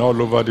watching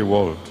all over the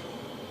world.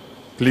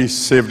 Please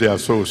save their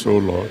souls, O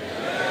Lord.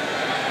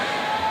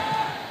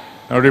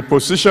 And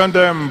reposition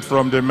them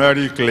from the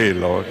Miry Clay,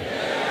 Lord.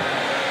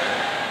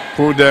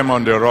 Put them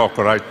on the rock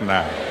right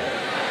now.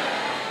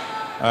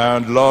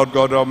 And Lord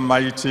God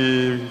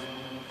Almighty,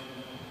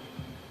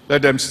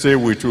 let them stay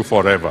with you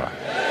forever.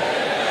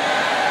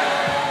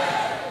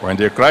 When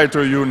they cry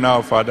to you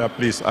now, Father,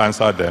 please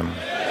answer them.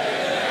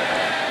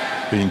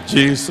 In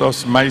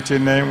Jesus' mighty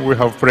name we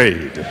have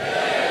prayed.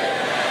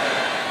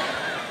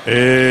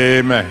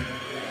 Amen.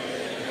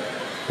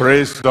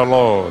 Praise the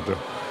Lord.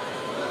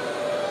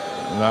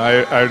 Now,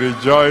 I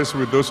rejoice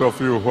with those of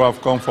you who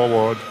have come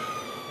forward.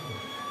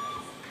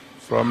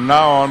 From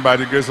now on, by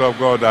the grace of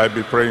God, I'll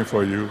be praying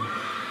for you.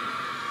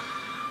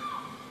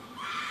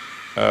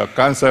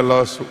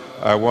 Counselors,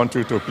 I want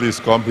you to please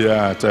come here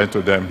and attend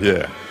to them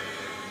here.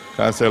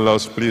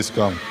 Counselors, please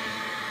come.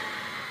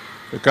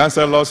 The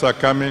counselors are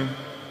coming.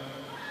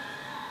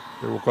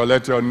 They will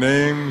collect your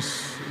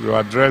names, your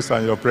address,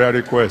 and your prayer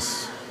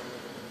requests.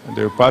 And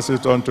they will pass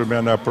it on to me,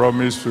 and I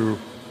promise you,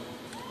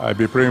 I'll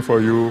be praying for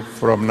you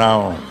from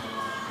now on.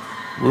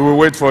 We will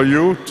wait for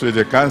you till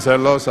the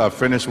counselors are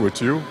finished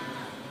with you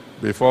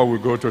before we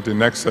go to the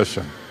next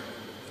session.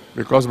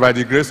 Because by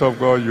the grace of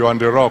God, you're on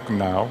the rock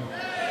now.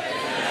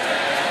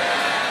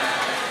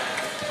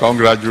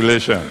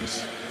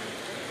 Congratulations.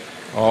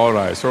 All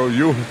right, so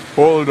you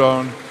hold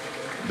on.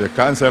 The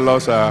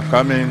counselors are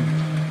coming.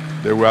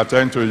 They will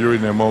attend to you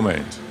in a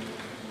moment.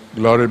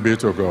 Glory be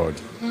to God.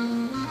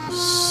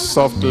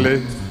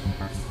 Softly,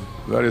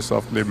 very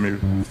softly,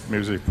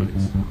 music,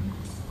 please.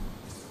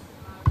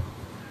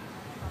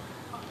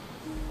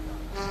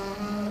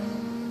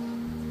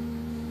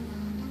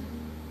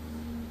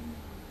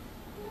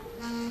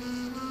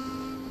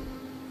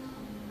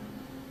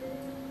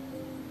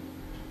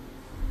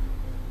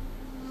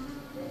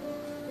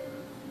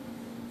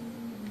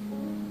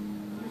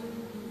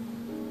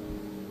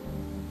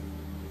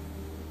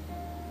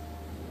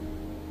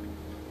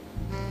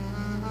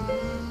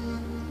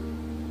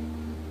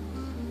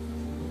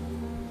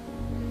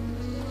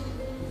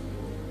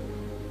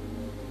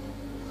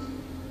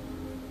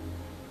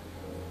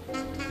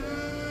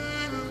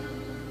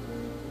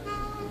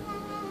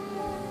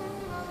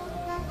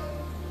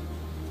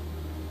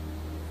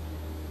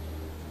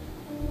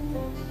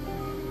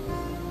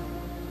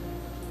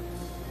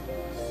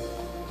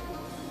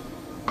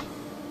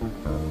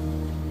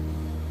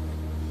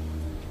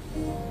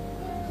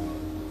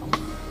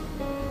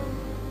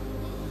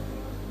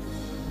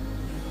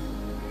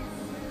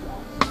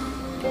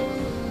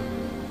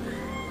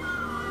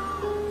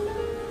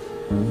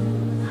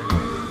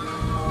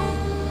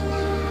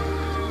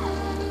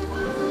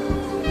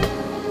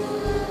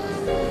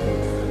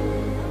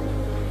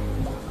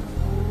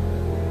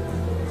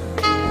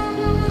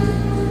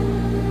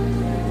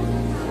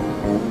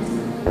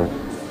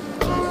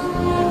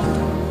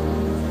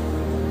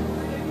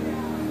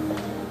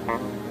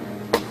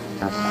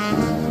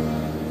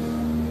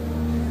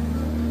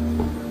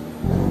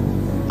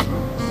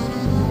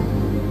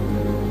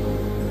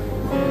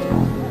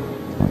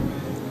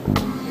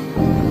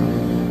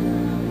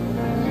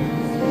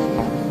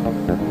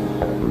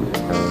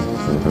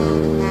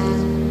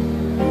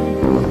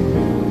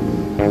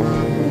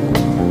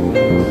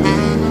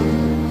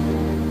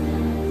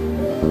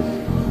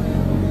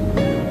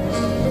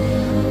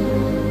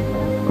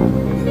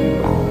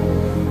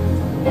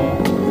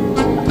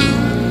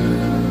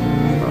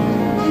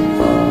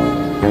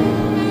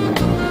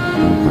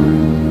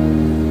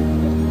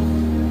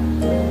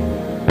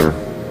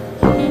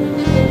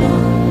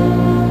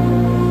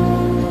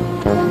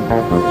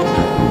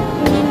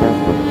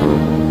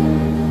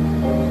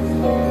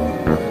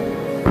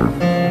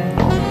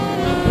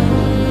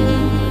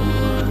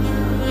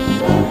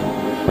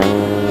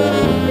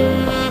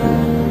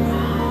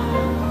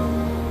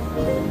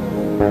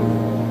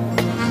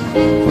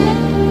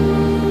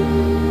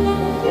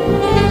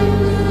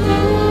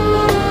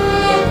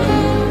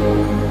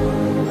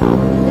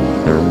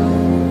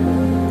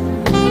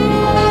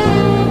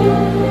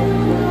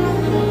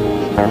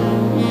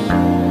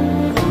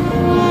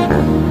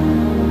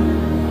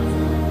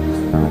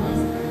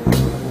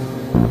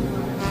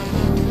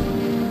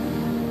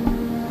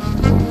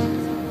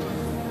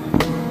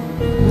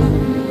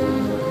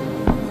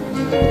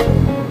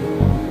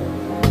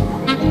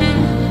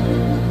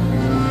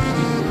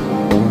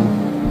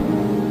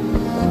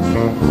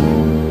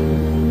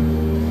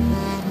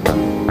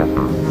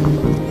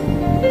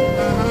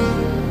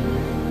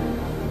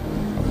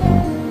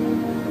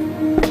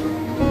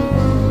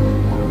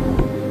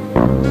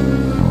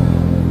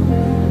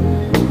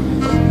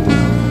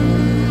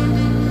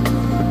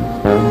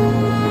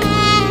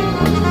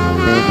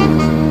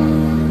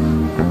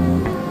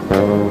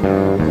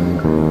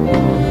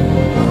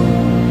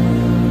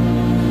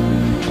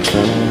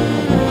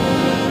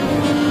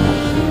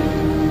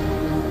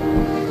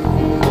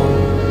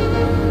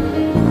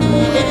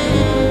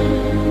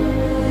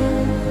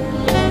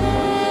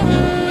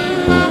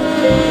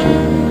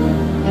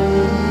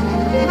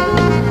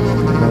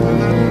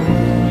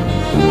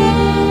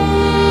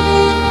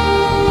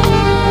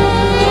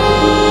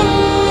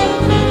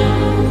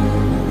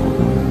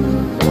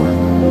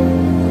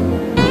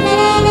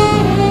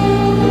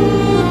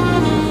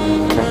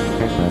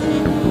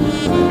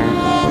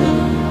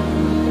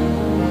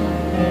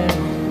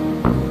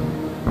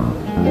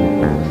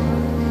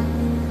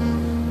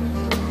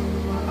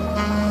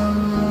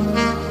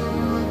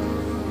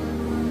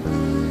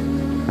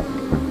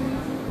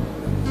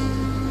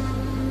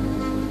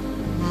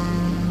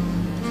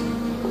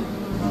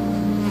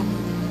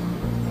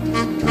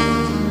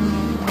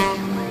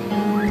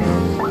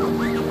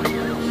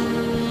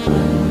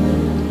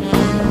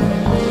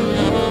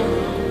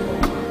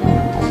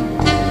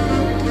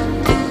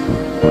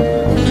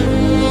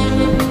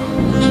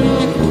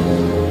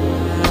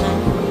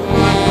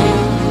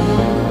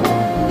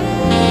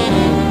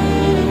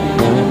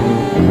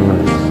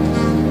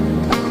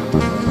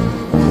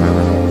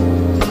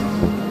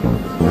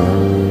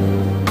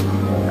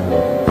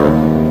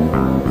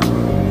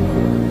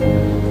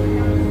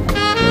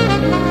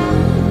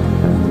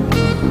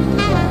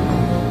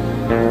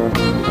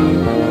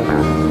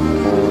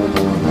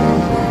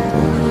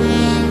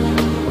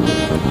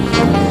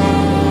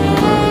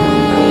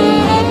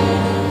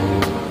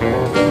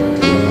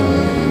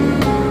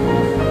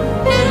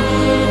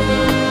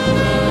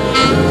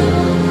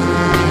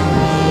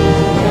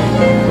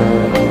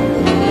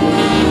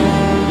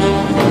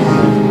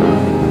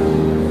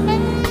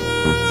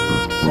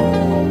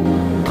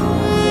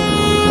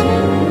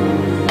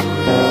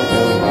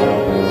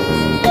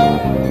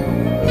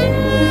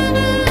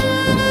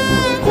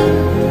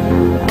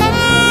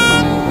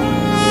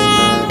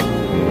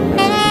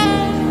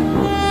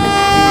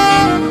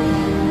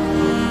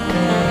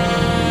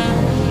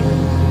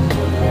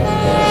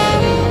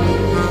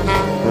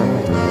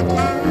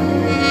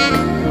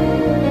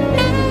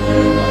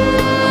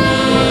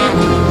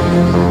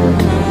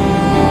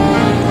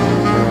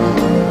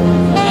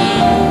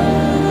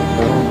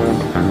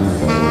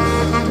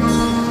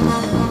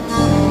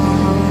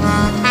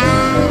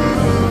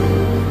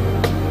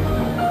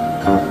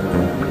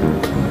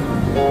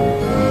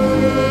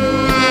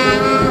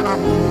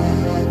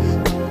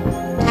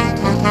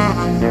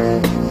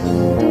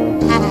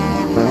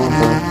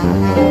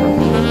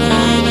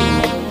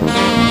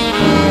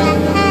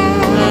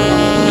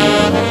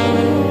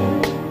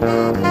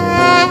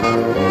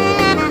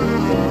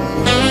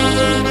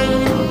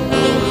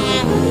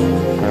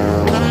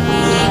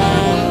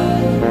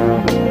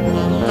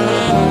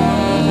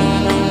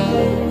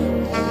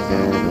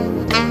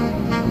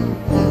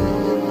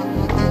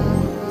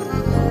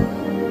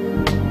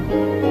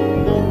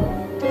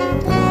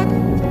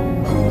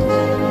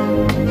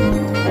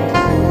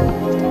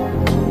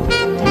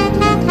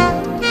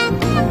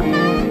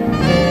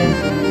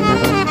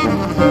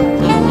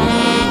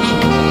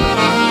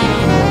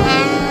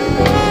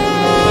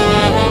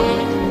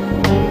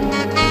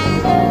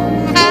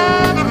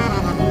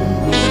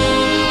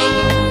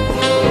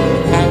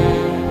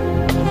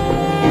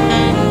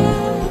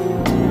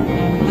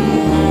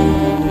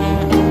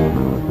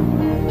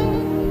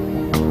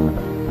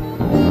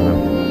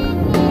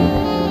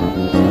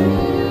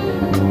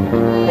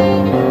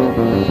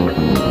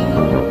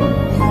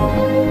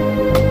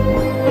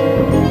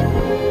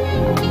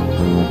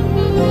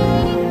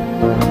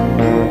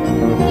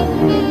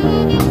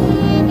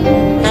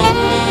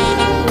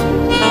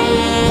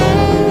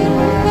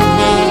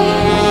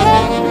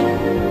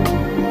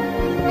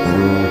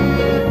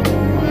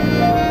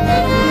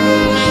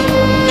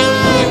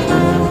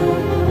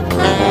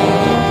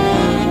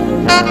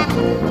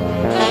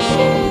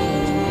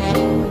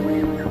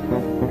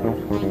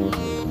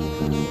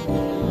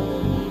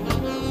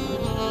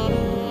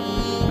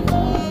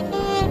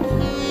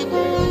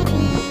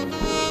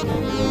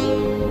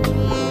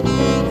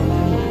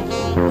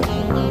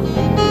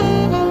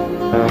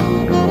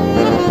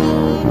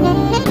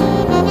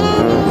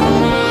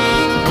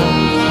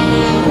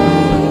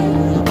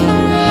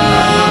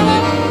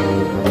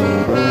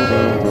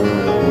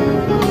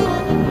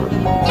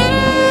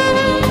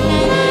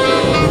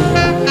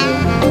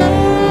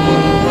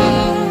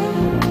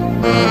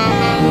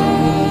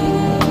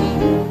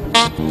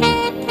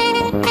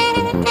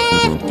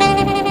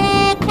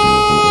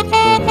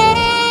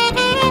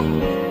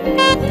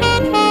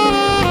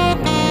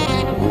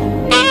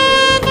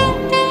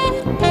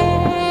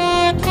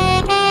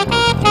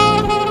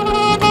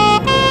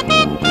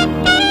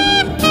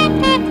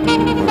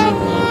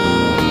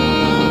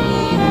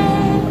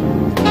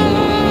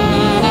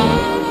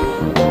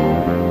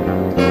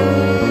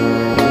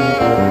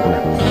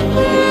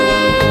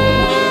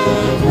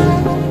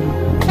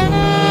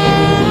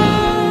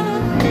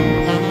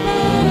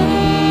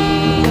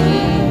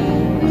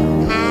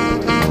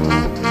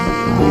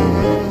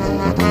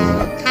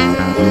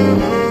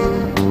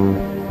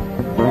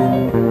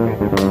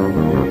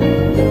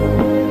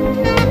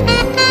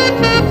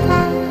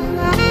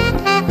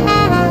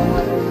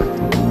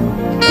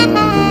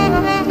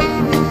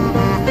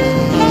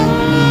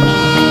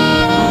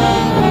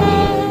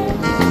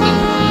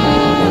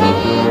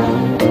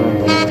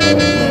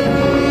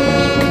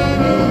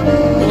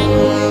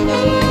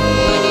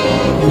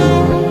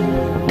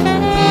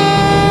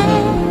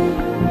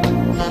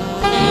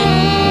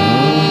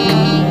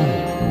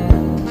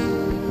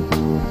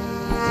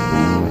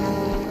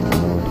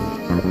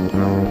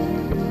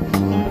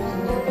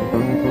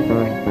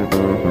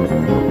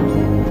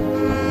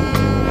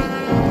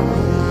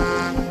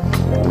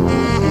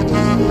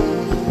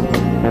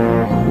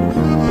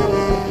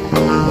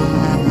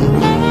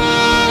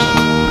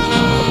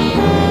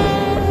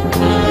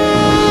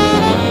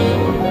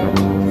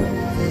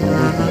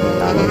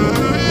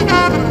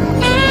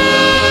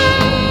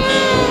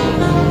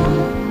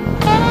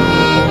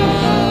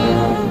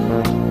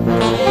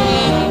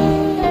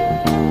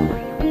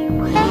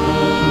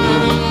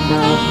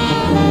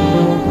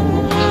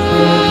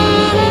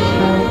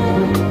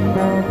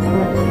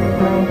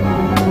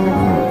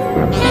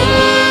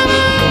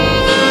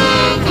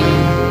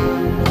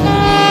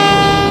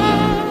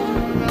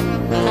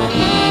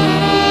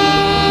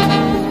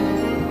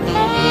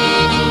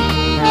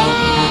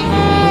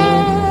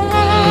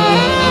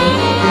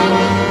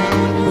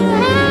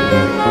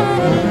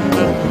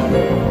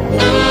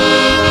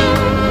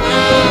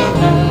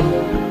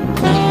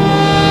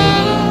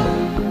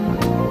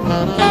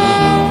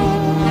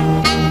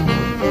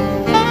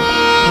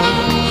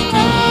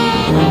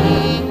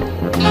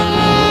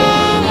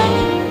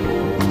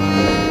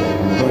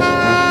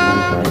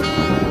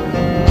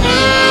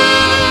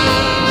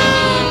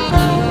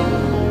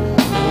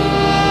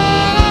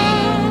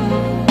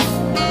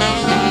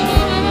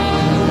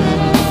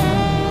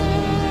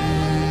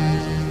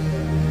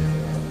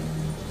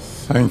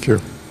 Thank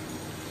you.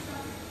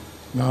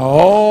 Now,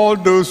 all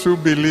those who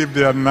believe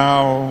they are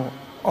now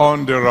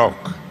on the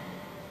rock,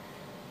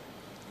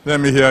 let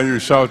me hear you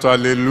shout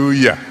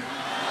hallelujah.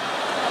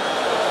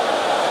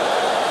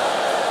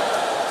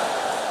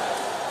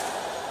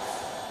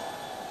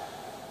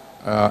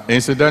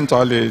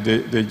 Incidentally,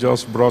 they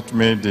just brought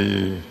me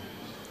the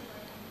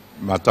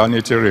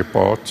maternity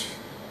report.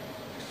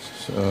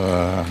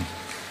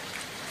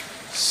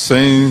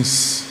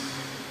 Since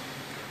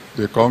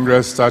the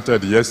Congress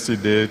started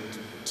yesterday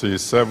till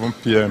 7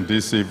 p.m.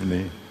 this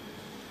evening,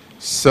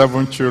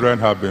 7 children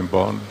have been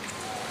born.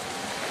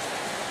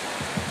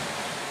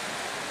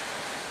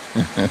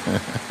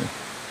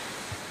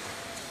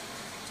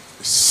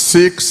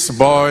 Six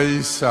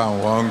boys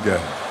and 1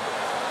 girl.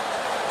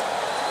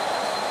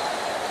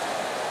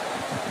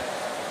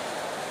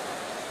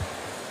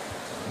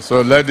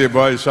 So let the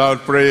boy shout,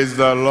 praise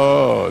the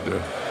Lord.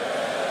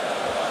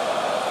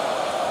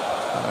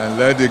 And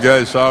let the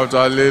girl shout,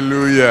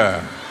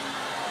 hallelujah.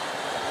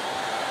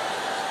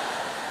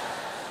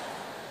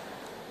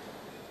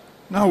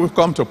 Now we've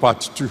come to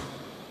part 2.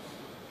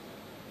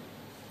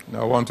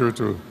 Now I want you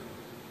to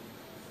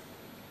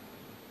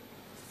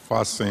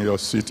fasten your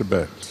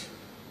seatbelt.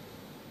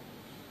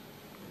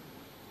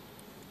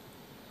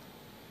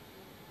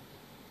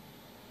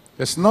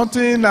 There's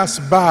nothing as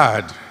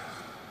bad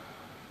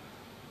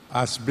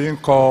as being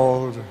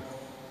called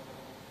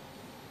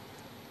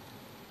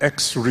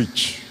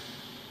ex-rich,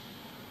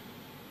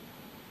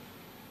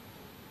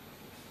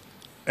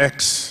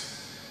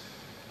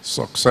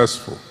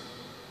 ex-successful,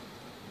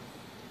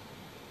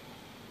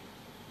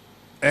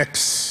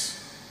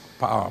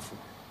 ex-powerful.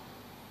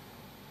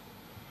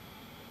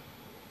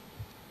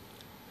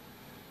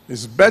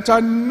 It's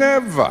better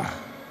never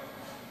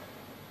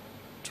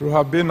to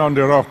have been on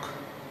the rock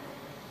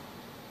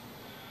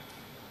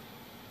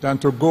than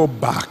to go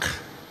back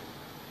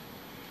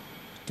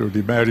to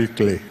the Miry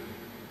Clay.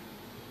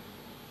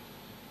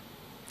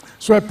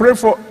 So I pray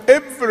for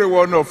every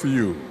one of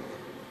you,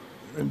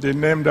 in the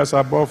name that's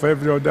above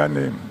every other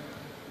name.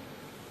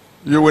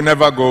 You will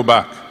never go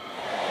back.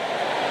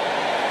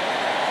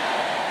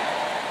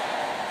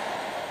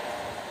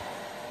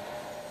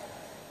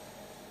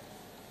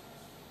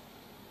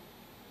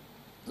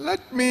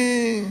 Let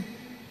me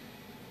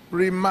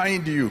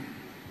remind you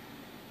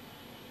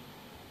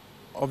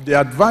of the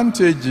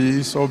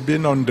advantages of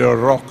being on the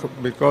rock,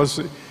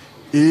 because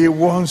he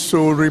wants to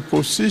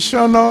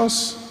reposition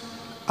us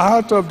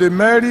out of the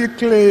Miry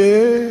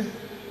Clay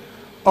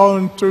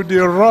onto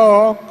the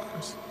rock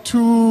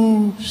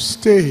to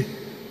stay.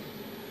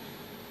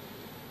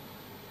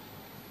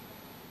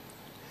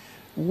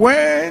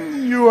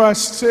 When you are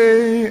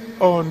staying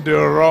on the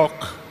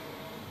rock,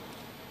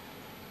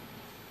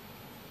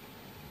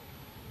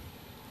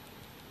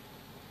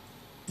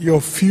 your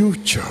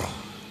future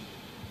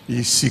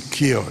is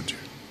secured.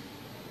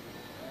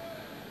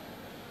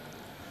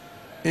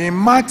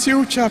 In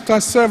Matthew chapter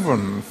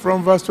 7,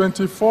 from verse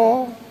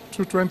 24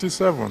 to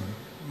 27,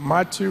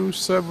 Matthew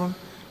 7,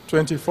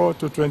 24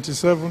 to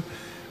 27,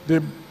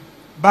 the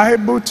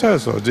Bible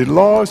tells us, the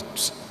Lord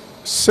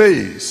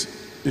says,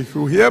 if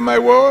you hear my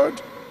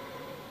word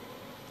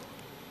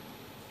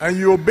and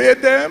you obey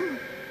them,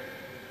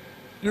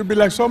 you'll be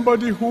like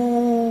somebody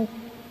who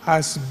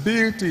has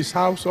built his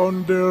house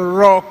on the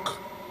rock.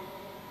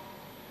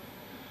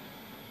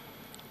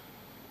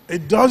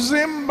 It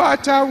doesn't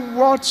matter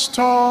what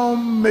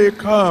storm may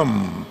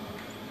come,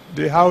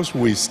 the house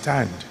will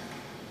stand.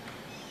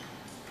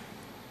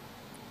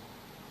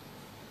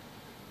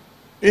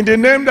 In the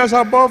name that's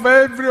above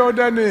every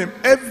other name,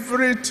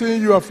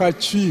 everything you have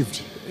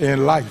achieved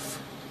in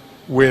life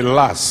will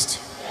last.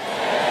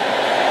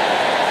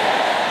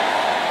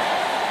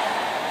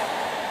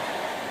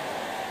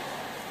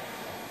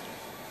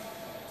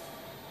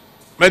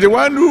 But the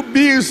one who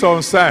builds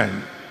on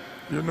sand,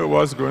 you know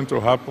what's going to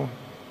happen?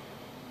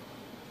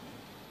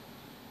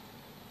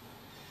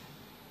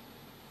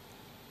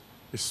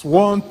 It's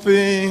one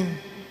thing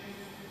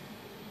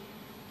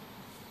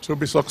to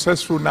be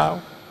successful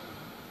now.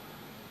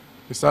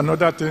 It's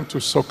another thing to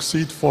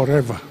succeed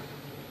forever.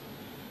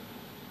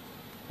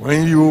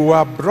 When you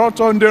are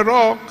brought on the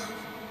rock,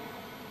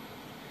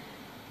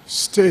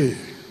 stay.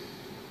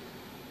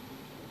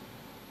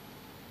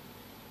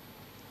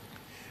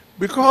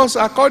 Because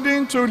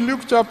according to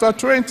Luke chapter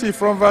 20,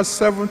 from verse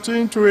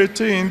 17 to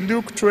 18,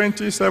 Luke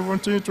 20,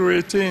 17 to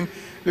 18,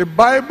 the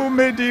Bible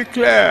made it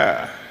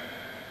clear.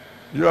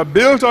 You are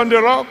built on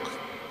the rock,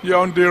 you're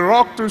on the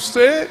rock to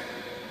stay,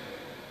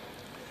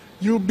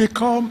 you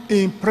become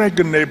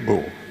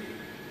impregnable.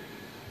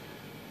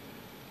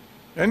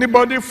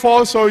 Anybody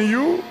falls on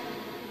you,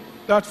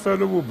 that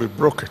fellow will be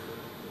broken.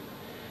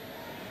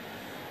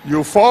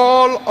 You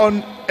fall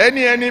on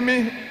any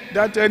enemy,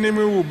 that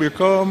enemy will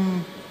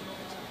become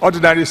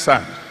ordinary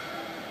sand.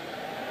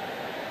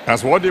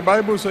 That's what the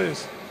Bible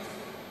says.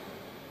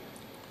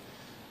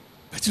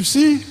 But you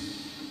see,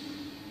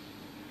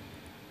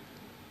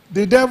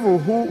 the devil,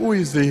 who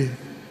is the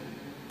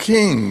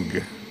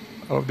king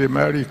of the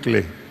Miry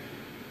Clay,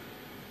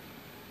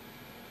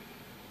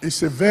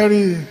 is a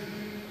very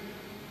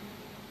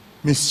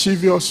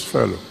mischievous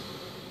fellow.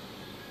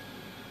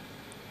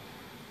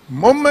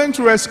 Moment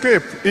you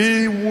escape,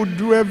 he would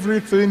do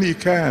everything he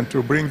can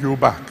to bring you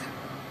back.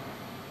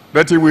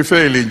 But he will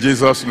fail in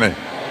Jesus' name.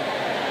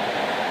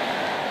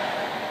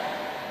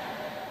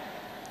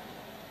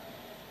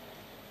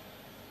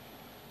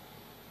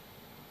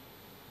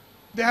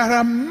 There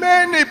are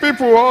many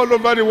people all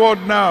over the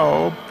world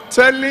now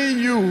telling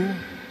you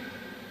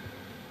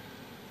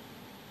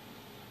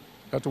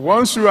that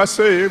once you are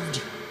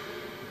saved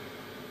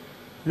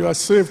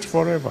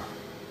forever.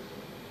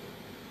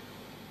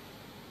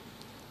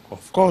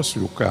 Of course,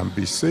 you can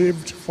be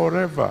saved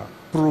forever,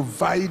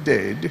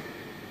 provided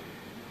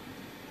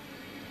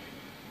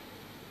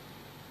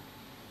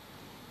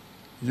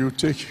you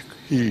take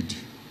heed.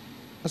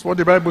 That's what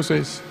the Bible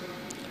says.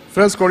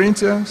 1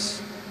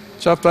 Corinthians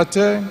chapter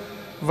 10,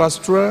 verse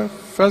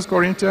 12. 1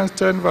 Corinthians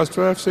 10, verse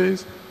 12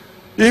 says,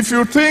 if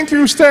you think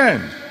you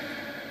stand,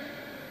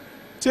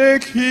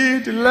 take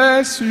heed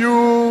lest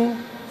you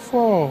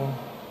fall.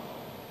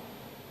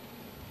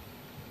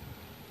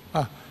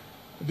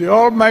 The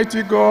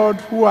Almighty God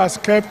who has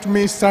kept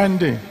me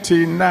standing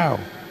till now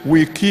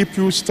will keep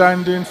you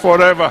standing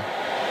forever.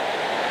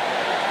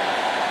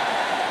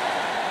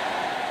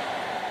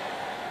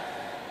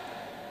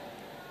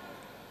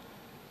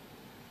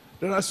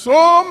 There are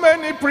so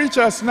many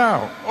preachers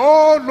now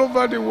all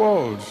over the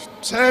world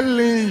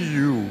telling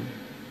you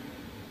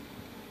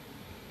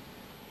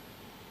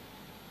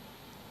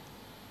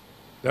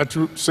that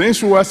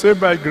since you are saved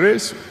by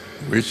grace,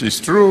 which is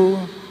true,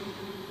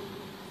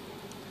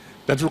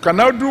 that you can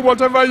now do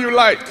whatever you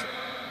like,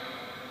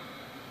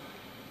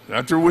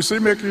 that you will still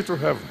make it to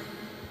heaven.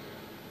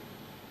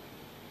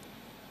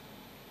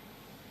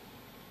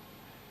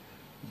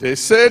 They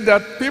say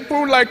that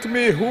people like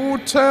me who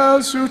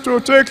tells you to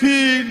take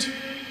heed,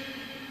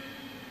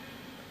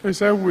 they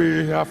say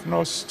we have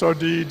not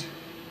studied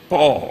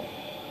Paul.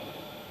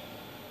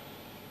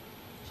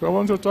 So I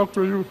want to talk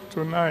to you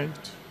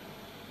tonight.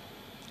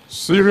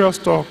 Serious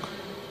talk.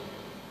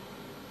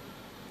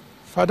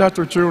 Father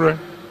to children.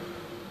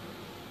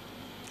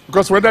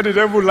 Because whether the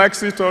devil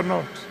likes it or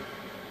not,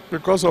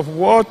 because of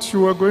what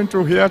you are going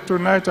to hear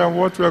tonight and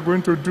what we are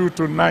going to do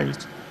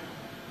tonight,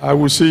 I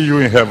will see you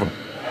in heaven.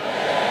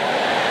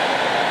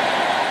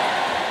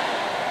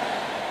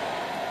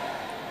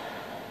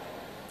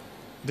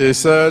 They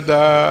said,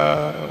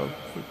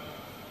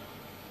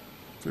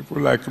 people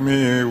like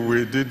me,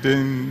 we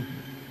didn't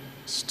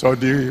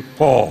study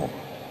Paul.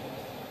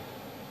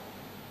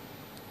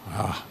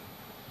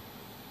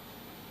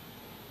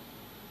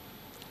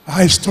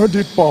 I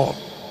studied Paul.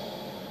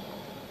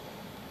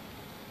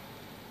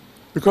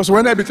 Because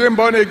when I became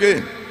born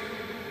again,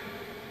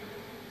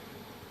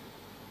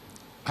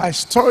 I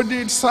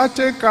studied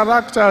certain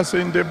characters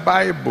in the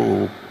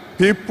Bible,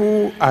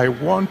 people I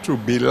want to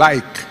be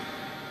like.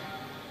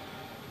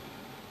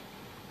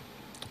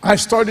 I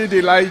studied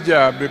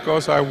Elijah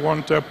because I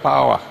wanted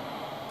power.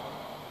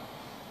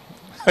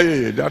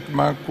 Hey, that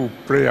man could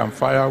pray and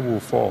fire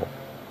will fall.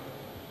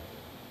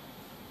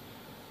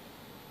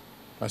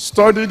 I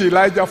studied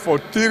Elijah for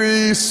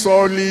 3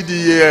 solid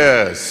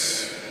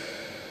years.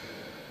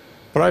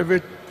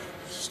 Private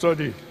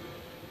study.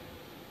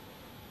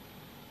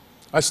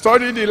 I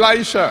studied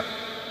Elisha.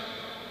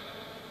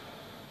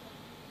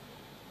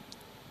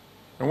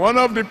 And one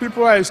of the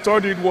people I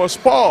studied was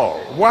Paul.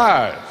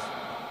 Why?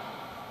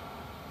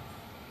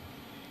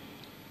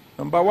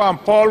 Number one,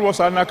 Paul was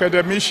an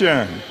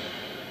academician.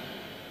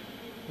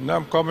 And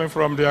I'm coming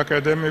from the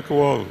academic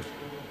world.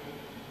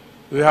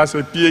 He has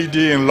a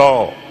PhD in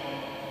law.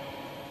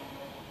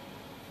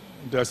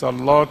 There's a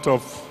lot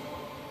of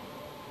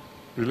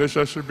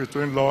relationship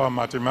between law and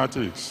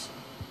mathematics.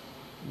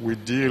 We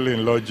deal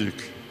in logic.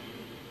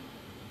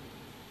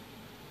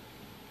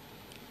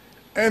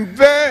 And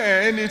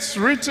then it's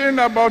written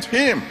about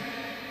him.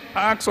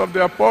 Acts of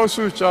the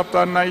Apostles,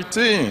 chapter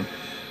 19,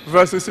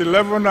 verses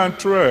 11 and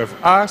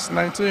 12. Acts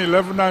 19,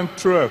 11 and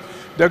 12.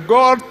 That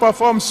God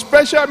performed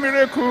special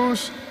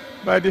miracles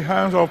by the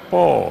hands of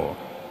Paul.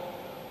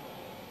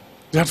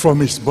 That from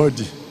his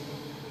body,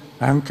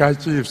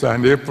 handkerchiefs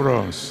and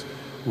aprons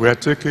were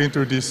taken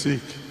to the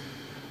sick.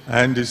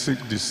 And the sick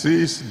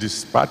disease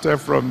departed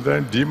from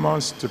them,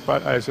 demons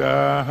departed. I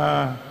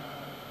said,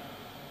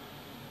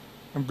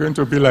 I'm going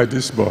to be like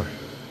this boy.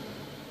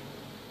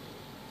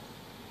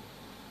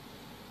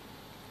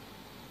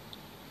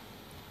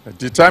 I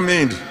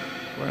determined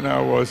when I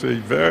was a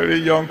very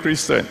young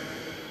Christian,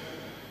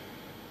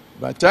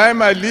 by the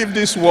time I leave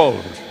this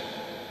world,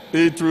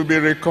 it will be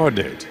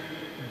recorded.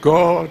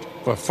 God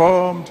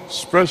performed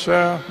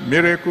special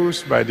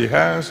miracles by the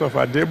hands of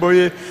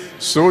Adeboye,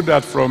 so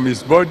that from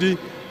his body,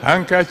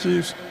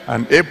 handkerchiefs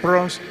and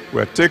aprons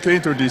were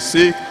taken to the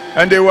sick,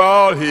 and they were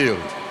all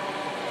healed.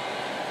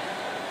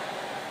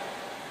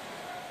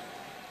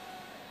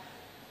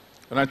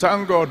 And I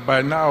thank God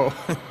by now,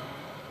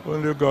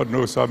 only God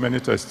knows how many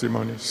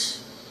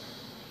testimonies.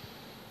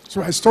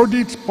 So I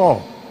studied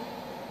Paul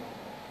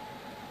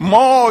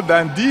more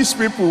than these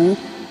people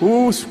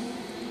who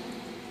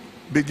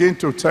begin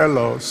to tell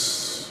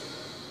us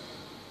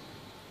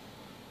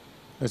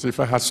that if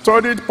I had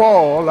studied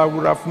Paul, I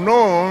would have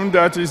known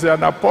that he's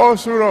an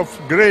apostle of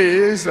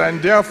grace,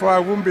 and therefore I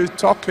wouldn't be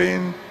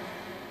talking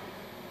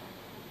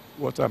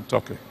what I'm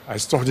talking. I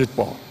studied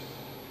Paul.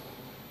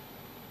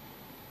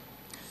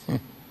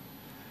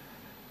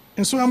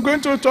 And so I'm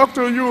going to talk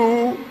to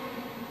you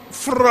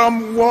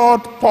from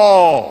what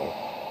Paul,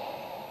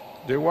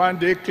 the one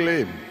they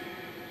claim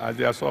as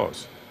their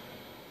source,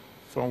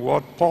 from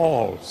what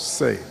Paul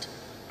said.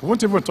 I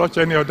won't even touch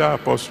any other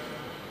apostle.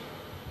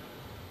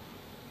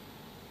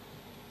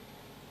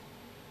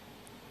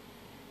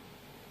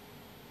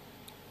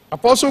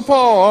 Apostle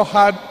Paul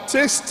had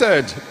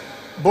tasted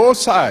both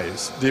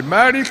sides, the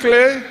Miry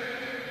Clay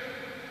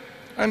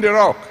and the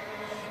rock.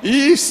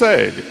 He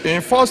said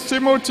in 1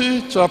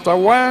 Timothy chapter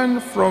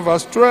 1 from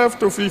verse 12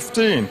 to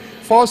 15,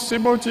 1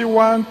 Timothy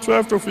 1,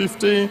 12 to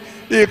 15,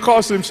 he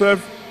calls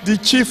himself the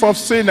chief of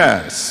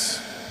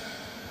sinners.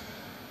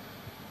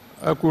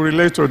 I could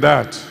relate to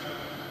that.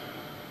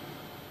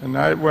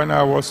 And when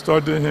I was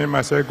studying him,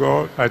 I said,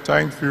 God, I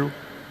thank you.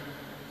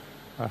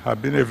 I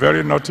have been a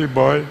very naughty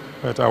boy,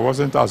 but I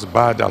wasn't as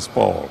bad as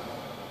Paul.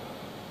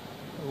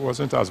 I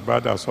wasn't as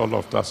bad as Saul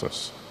of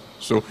Tarsus.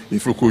 So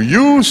if you could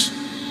use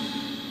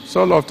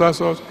Saul of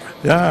Tarsus,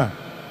 yeah,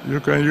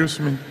 you can use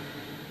me.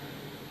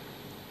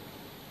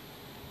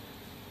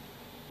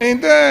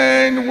 And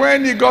then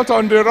when he got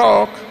on the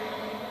rock,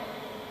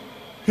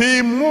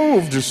 he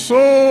moved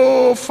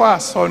so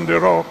fast on the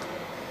rock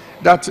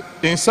that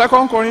in 2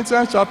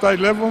 Corinthians chapter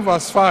 11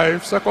 verse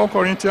 5, 2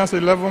 Corinthians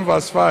 11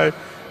 verse 5,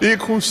 he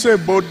could say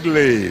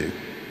boldly,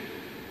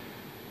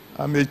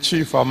 I'm a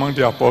chief among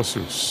the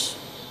apostles.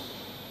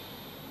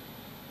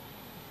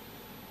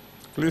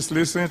 Please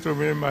listen to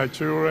me, my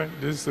children.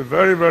 This is a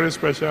very, very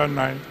special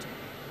night.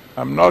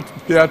 I'm not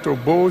here to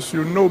boast.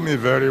 You know me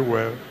very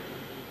well.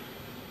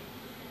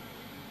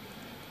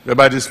 But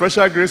by the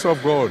special grace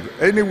of God,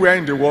 anywhere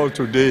in the world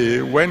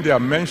today, when they are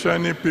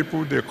mentioning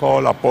people they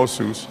call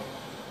apostles,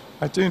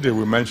 I think they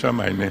will mention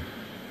my name.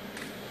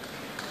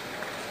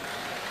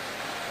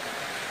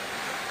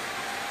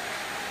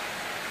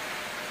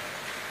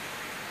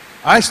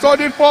 I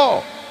studied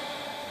Paul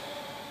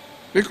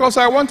because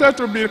I wanted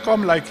to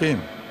become like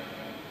him.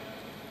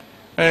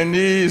 And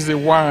he is the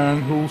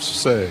one who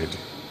said,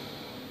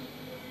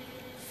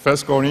 1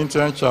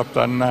 Corinthians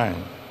chapter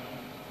 9,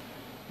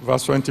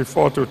 verse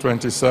 24 to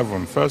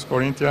 27. 1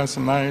 Corinthians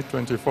 9,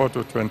 24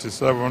 to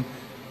 27.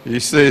 He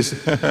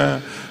says,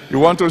 you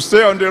want to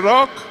stay on the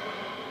rock?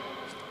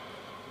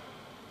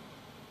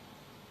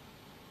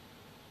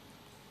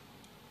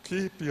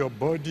 Keep your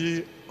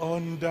body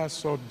under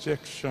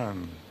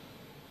subjection.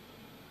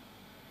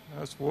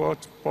 That's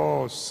what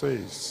Paul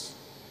says.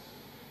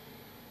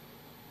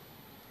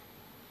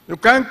 You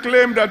can't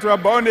claim that you are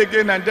born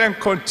again and then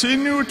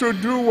continue to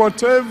do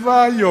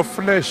whatever your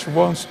flesh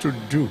wants to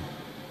do.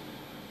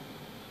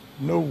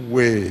 No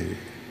way.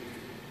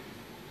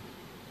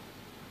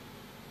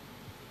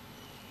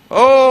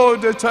 Oh,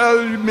 they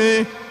tell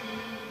me,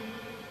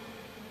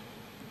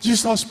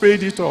 Jesus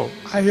paid it all.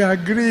 I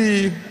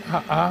agree.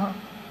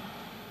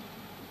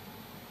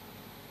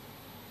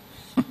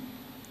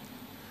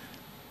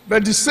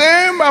 But the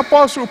same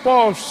Apostle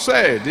Paul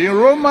said in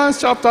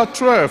Romans chapter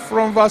 12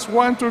 from verse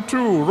 1 to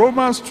 2,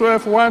 Romans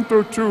 12, 1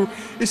 to 2,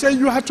 he said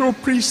you have to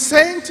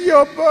present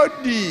your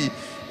body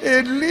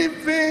a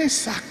living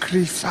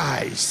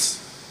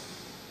sacrifice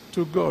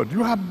to God.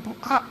 You are,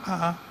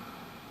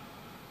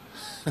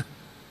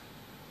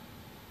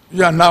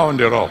 you are now on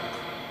the rock.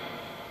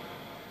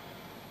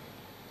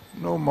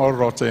 No more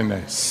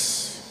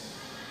rottenness.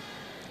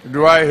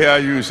 Do I hear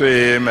you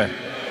say amen?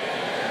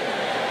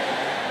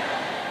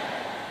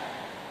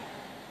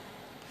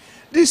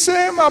 The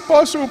same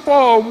Apostle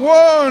Paul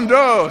warned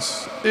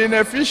us in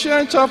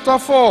Ephesians chapter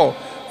 4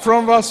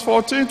 from verse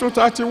 14 to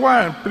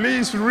 31.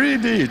 Please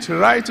read it,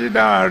 write it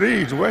down and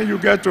read when you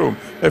get home.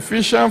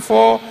 Ephesians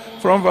 4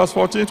 from verse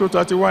 14 to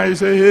 31, he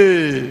says,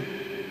 hey,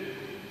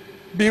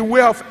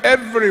 beware of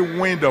every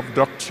wind of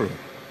doctrine.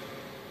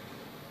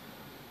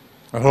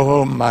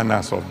 All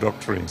manners of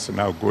doctrines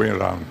now going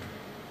around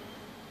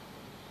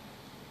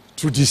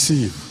to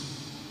deceive,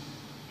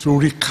 to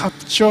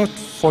recapture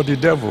for the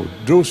devil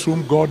those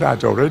whom God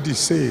had already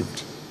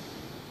saved.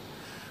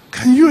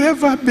 Can you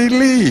ever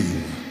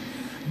believe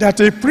that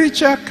a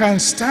preacher can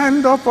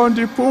stand up on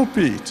the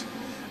pulpit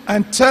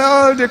and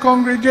tell the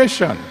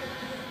congregation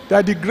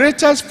that the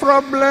greatest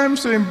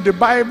problems in the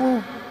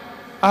Bible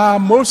are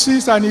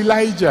Moses and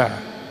Elijah?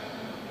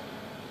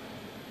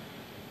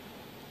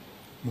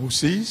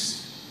 Moses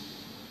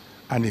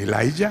and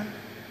Elijah,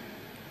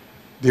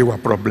 they were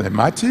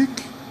problematic.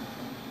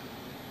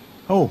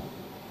 Oh,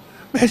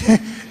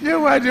 they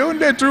were the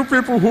only two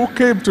people who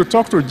came to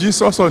talk to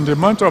Jesus on the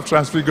Mount of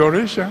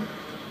Transfiguration.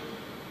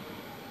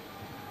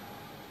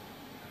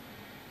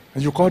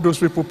 And you call those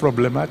people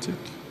problematic?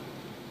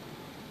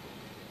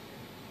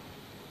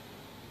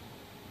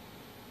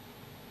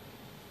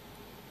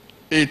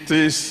 It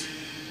is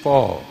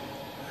Paul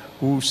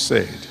who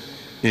said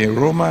in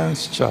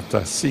Romans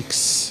chapter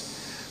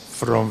 6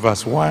 from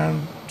verse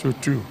 1 to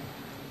 2.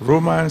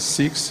 Romans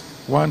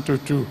 6, 1 to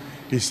 2.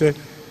 He said,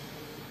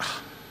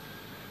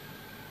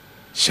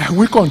 shall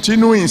we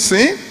continue in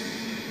sin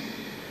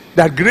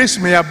that grace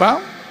may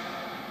abound?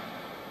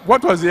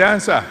 What was the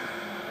answer?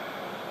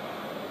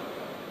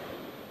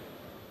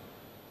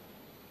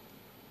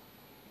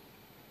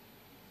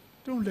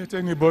 Don't let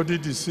anybody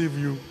deceive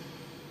you.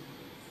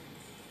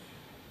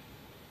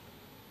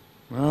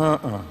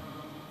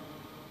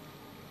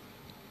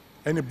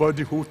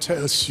 Anybody who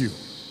tells you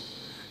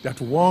that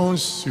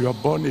once you are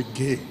born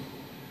again,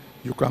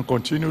 you can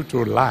continue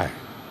to lie,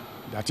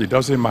 that it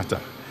doesn't matter.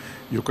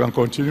 You can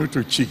continue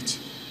to cheat,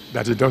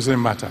 that it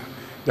doesn't matter.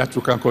 That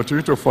you can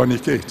continue to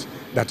fornicate,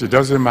 that it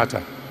doesn't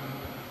matter.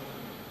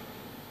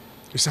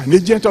 It's an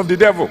agent of the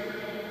devil.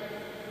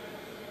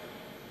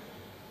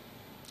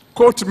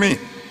 Quote me.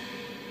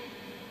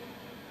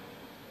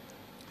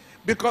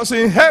 Because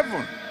in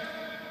heaven,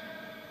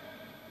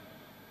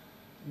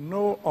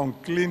 no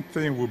unclean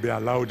thing will be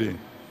allowed in.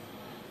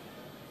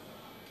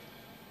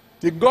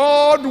 The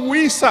God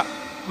we serve,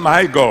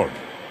 my God,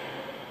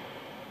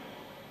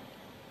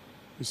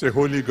 is a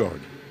holy God.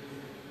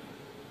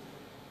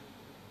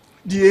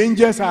 The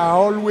angels are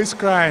always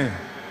crying,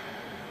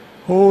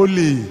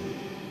 holy,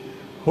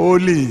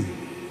 holy,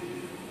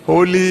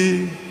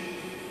 holy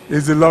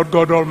is the Lord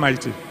God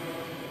Almighty.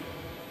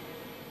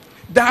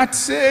 That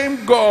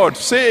same God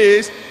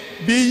says,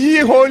 be ye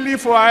holy,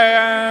 for I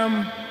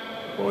am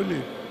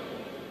holy.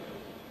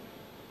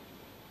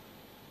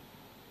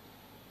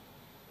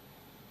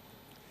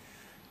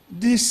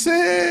 The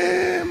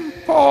same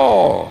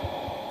Paul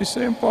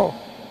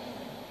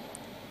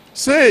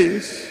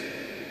says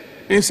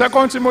in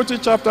 2 Timothy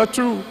chapter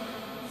 2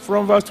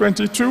 from verse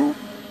 22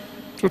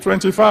 to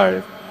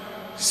 25,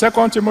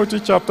 2 Timothy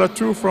chapter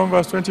 2 from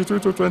verse 22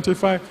 to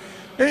 25,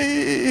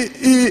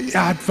 he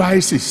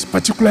advises,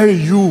 particularly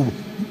you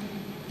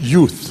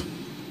youth.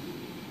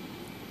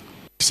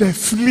 He said,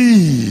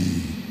 flee.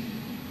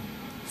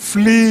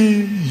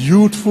 Flee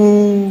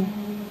youthful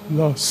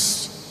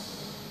lust.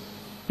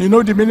 You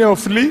know the meaning of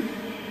flee?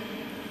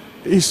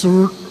 It's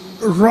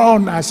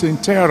run as in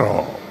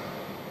terror.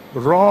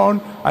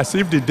 Run as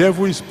if the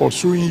devil is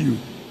pursuing you.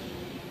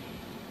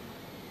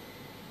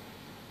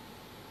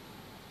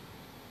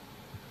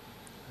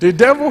 The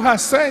devil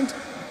has sent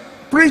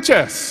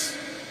preachers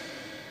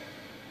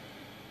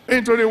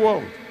into the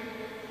world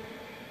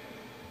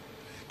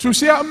to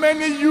see how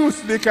many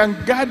youth they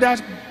can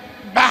gather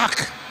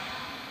back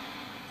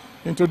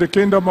into the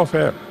kingdom of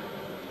hell.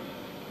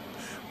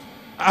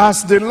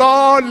 As the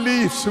Lord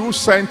lives who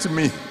sent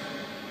me,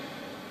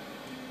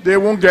 they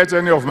won't get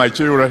any of my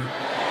children.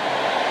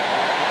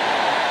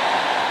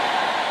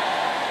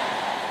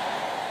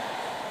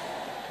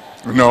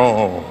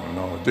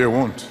 No, they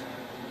won't.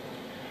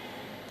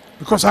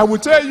 Because I will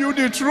tell you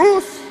the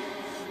truth,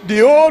 the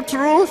whole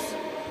truth,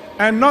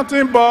 and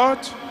nothing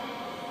but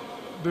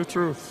the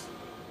truth.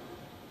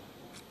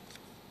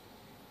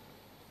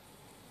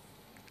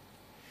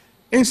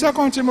 In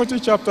 2 Timothy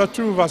chapter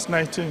 2, verse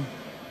 19,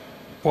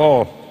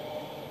 Paul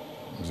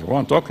is the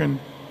one talking.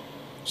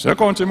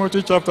 2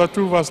 Timothy chapter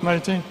 2, verse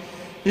 19,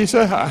 he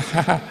said,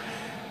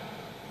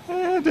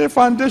 the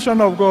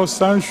foundation of God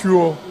stands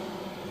sure,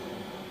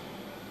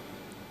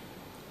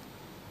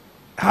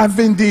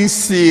 having this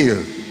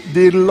seal,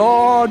 the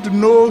Lord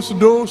knows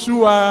those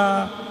who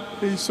are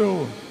his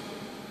own.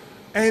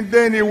 And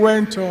then he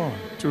went on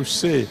to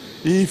say,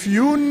 if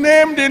you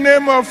name the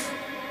name of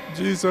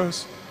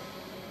Jesus,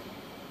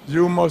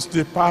 you must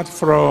depart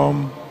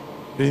from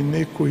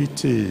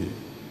iniquity.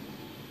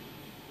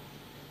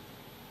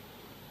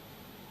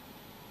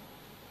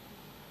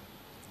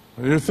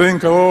 You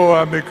think, oh,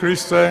 I'm a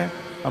Christian,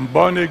 I'm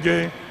born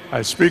again,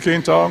 I speak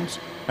in tongues,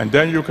 and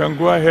then you can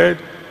go ahead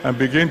and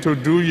begin to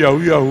do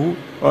yahoo.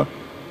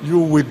 You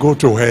will go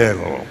to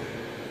hell.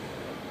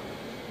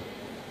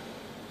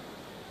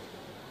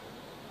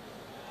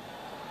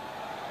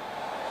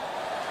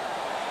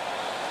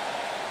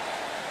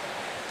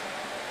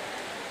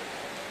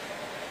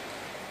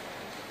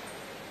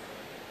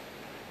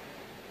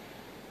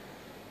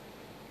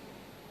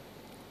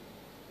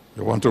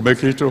 You want to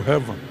make it to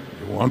heaven.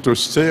 You want to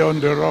stay on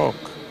the rock.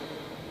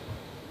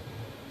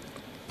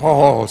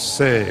 Paul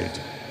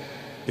said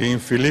in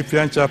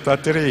Philippians chapter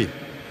 3,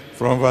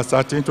 from verse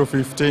 13 to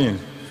 15,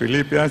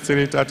 Philippians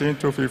 3, 13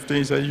 to 15,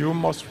 he said, you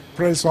must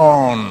press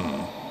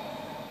on.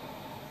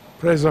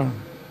 Press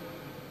on.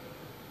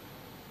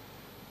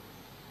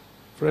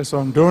 Press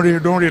on. Don't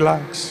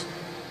relax.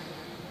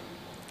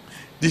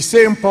 The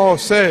same Paul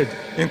said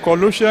in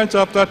Colossians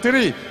chapter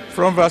 3,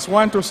 from verse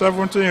 1 to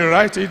 17,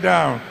 write it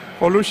down.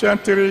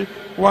 Colossians 3,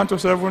 1 to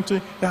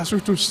 17, he asks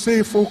you to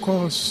stay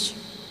focused.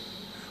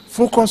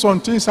 Focus on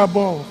things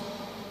above,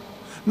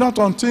 not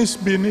on things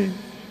beneath.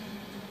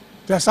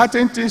 There are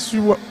certain things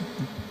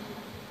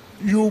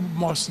you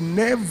must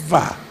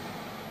never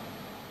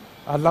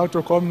allow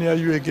to come near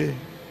you again.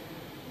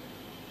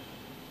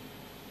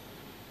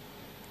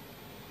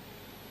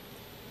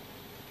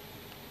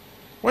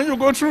 When you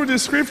go through the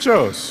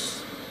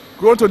scriptures,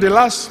 go to the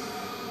last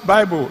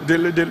Bible,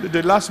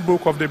 the last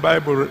book of the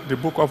Bible, the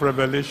book of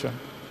Revelation,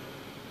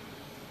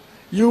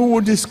 you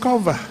will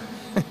discover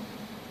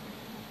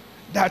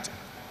that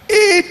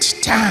 8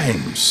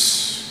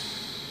 times,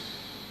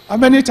 how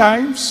many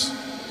times?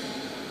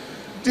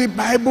 The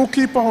Bible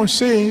keeps on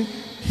saying,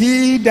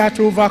 he that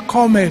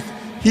overcometh,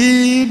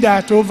 he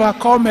that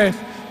overcometh,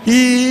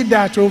 he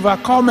that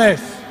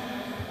overcometh.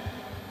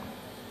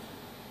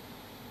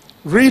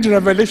 Read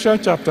Revelation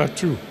chapter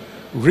 2,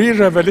 read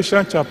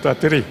Revelation chapter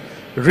 3,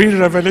 read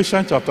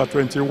Revelation chapter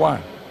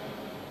 21.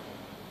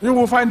 You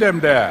will find them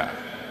there.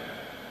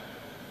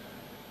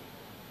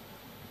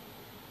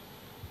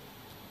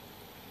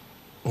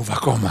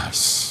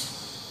 Overcomers.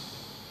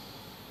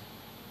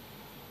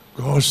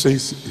 God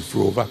says, if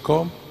you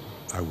overcome,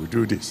 I will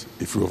do this.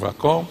 If you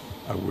overcome,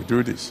 I will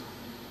do this.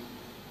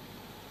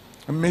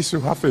 It means you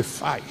have a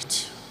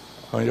fight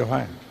on your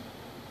hand.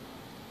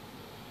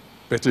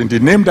 But in the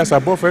name that's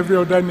above every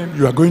other name,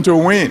 you are going to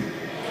win.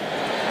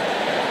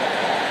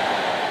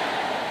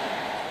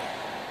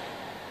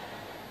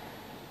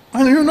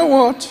 And you know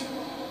what?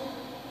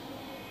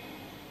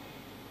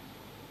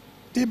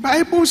 The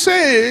Bible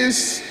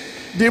says,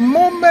 the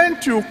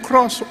moment you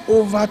cross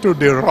over to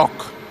the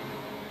rock,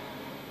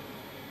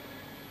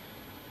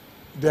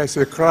 there's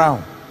a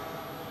crown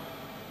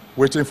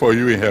waiting for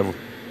you in heaven.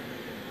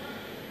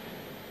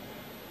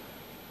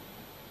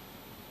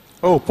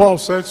 Oh, Paul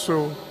said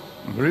so.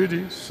 Read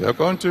it,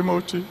 2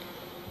 Timothy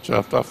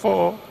chapter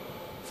 4,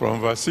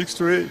 from verse 6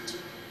 to 8.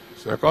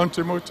 2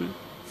 Timothy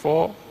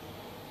 4,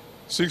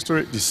 6 to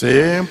 8. The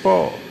same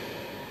Paul.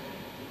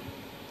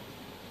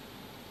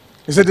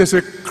 He said there's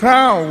a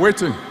crown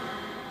waiting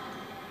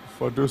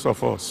for those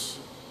of us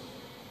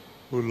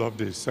who love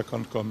the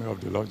second coming of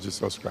the Lord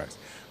Jesus Christ.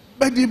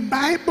 But the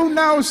Bible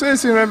now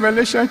says in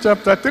Revelation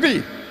chapter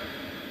 3,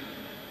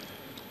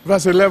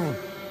 verse 11,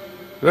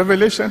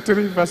 Revelation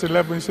 3 verse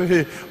 11, he says,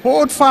 hey,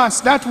 hold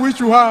fast that which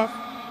you have.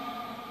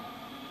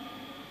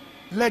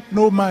 Let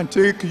no man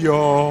take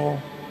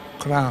your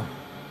crown.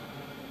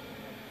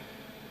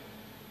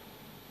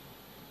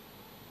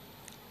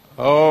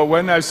 Oh,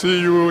 when I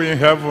see you in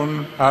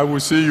heaven, I will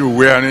see you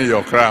wearing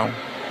your crown.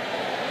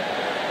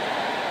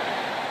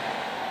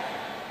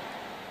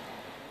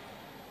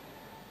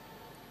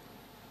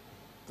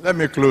 Let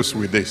me close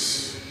with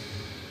this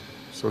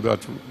so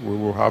that we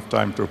will have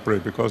time to pray,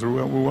 because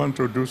we want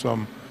to do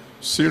some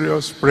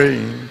serious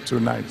praying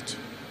tonight.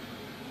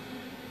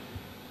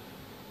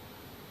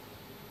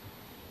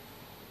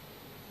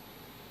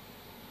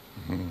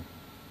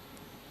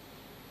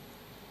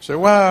 So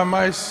why am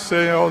I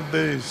saying all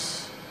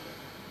this?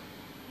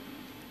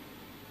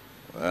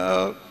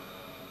 Well,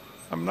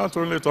 I'm not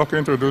only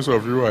talking to those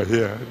of you who are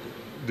here.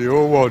 The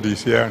whole world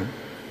is hearing.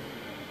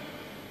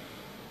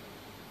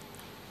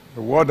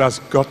 The world has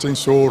gotten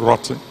so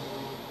rotten.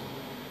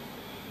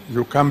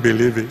 You can't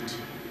believe it.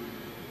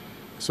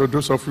 So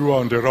those of you who are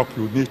on the rock,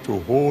 you need to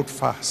hold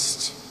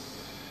fast.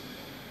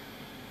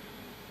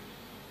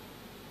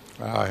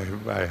 I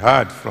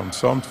heard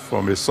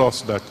from a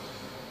source that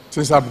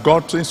things have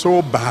gotten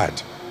so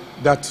bad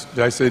that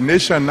there's a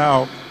nation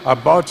now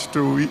about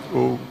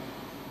to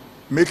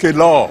make a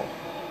law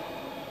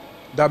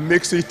that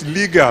makes it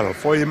legal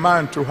for a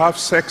man to have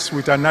sex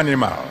with an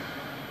animal.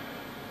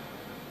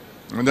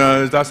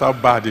 That's how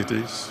bad it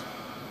is.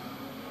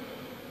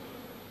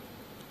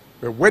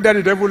 But whether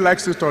the devil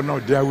likes it or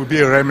not, there will be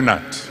a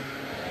remnant.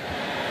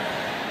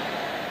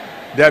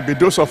 There will be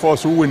those of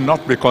us who will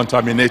not be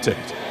contaminated.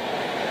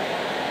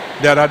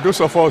 There are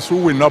those of us who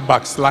will not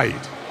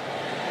backslide.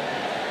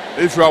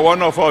 If you are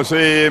one of us,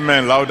 say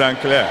amen loud and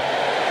clear.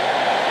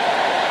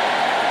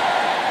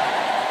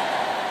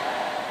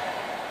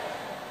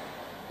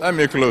 Let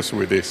me close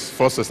with this.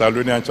 1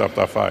 Thessalonians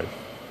chapter 5,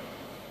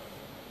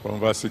 from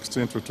verse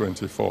 16 to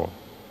 24.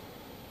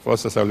 1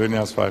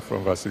 Thessalonians 5,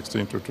 from verse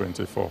 16 to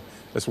 24.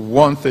 There's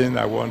one thing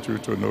I want you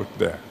to note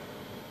there.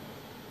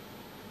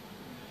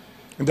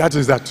 And that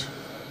is that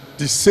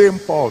the same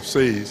Paul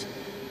says,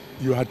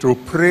 you have to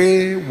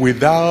pray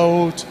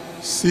without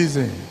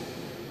ceasing.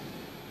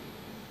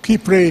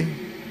 Keep praying.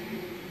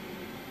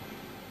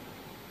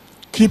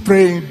 Keep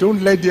praying.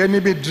 Don't let the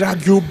enemy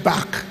drag you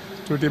back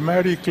to the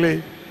Miry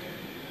Clay.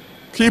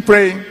 Keep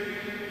praying.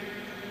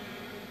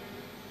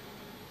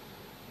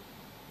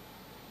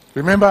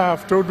 Remember,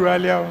 I've told you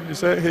earlier, he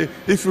said, hey,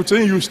 if you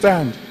think you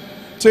stand,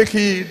 take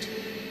heed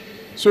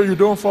so you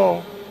don't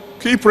fall.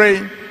 Keep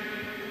praying.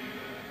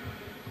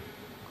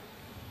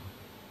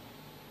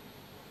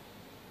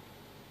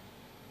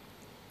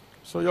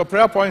 So your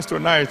prayer points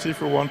tonight,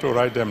 if you want to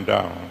write them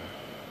down.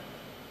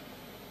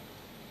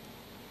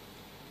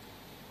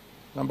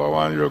 Number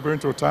one, you're going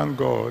to thank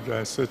God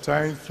and say,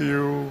 thank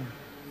you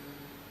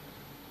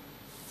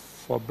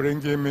for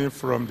bringing me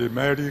from the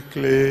Miry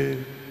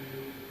Clay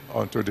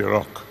onto the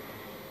rock.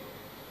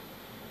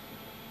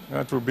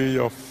 That will be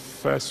your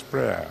first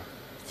prayer.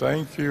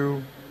 Thank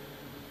you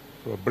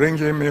for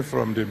bringing me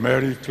from the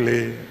Miry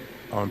Clay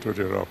onto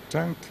the rock.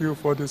 Thank you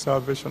for the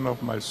salvation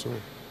of my soul.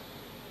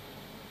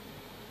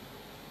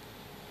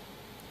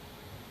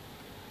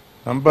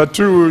 Number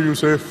two, you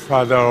say,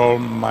 Father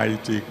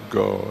Almighty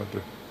God,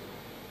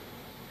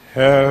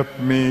 help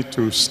me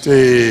to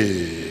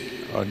stay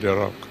on the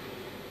rock.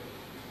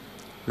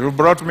 You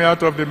brought me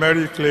out of the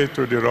Miry Clay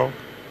to the rock.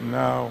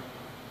 Now,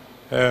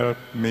 help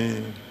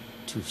me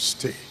to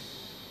stay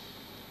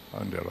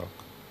on the rock.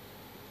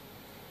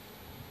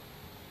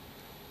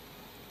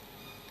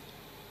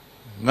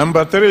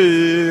 Number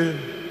three,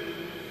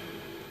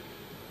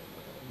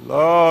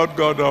 Lord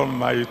God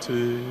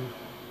Almighty,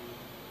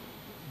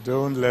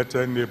 don't let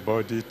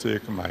anybody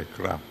take my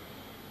crown.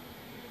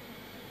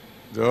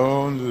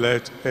 Don't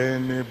let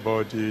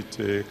anybody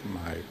take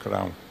my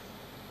crown.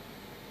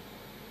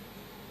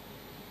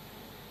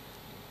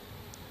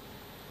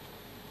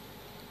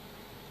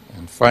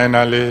 And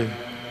finally,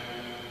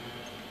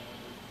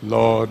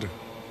 Lord,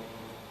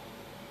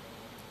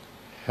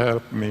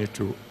 help me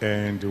to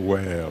end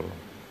well.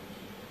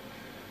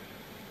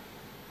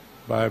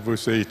 Bible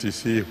says it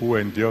is he who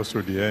endures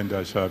to the end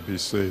that shall be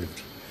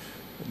saved.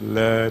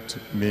 Let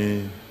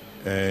me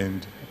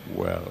end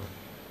well.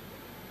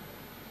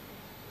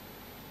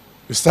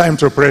 It's time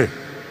to pray.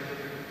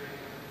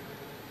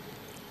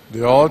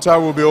 The altar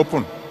will be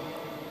open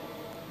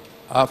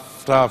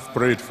after I've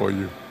prayed for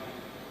you.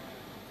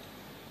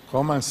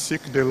 Come and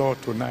seek the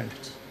Lord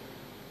tonight.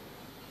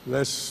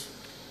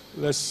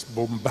 Let's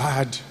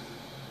bombard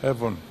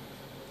heaven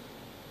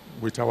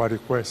with our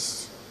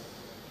requests,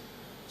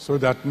 so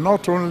that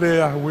not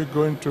only are we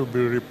going to be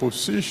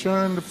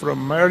repositioned from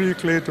Miry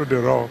Clay to the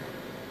rock,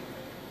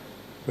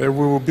 but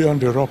we will be on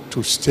the rock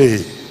to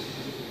stay,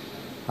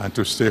 and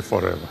to stay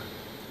forever.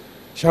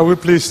 Shall we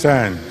please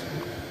stand?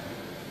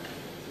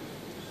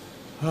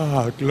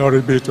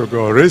 Glory be to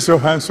God. Raise your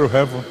hands to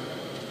heaven.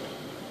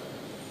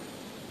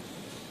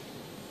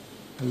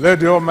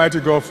 Let the Almighty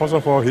God first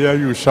of all hear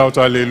you shout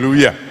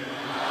hallelujah.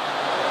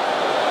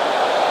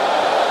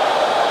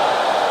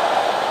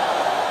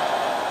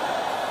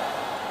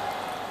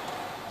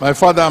 My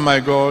Father,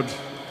 my God,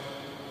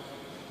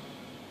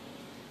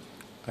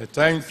 I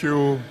thank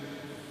you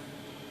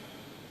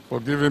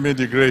for giving me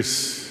the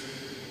grace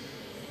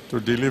to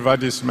deliver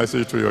this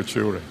message to your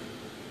children.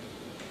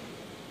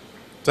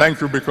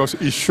 Thank you because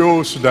it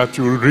shows that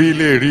you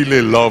really,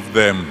 really love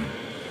them.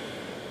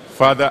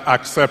 Father,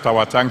 accept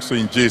our thanks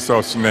in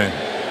Jesus' name.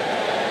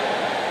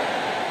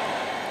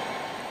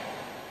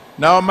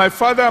 Now, my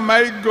Father,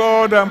 my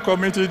God, I'm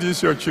committing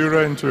these your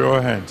children into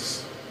your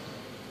hands.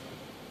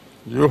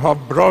 You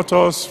have brought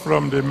us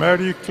from the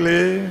Miry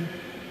Clay.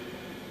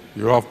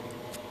 You have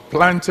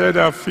planted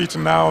our feet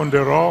now on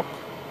the rock.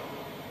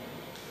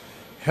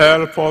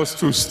 Help us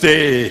to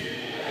stay.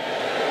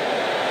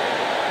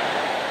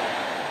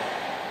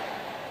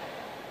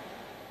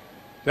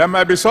 There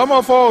might be some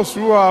of us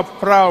who are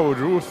proud,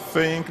 who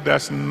think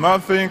that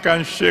nothing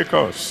can shake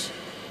us.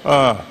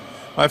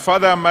 My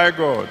Father, my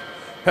God,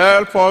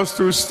 help us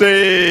to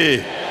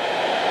stay.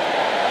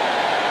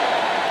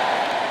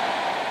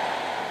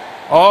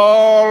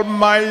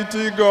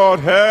 Almighty God,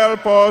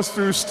 help us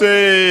to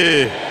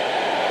stay.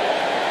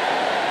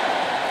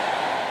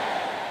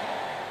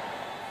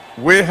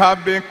 We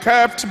have been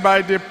kept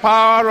by the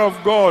power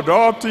of God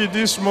up to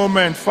this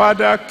moment.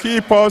 Father,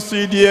 keep us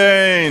to the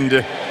end.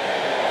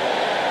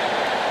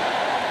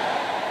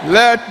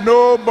 Let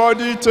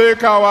nobody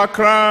take our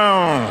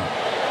crown.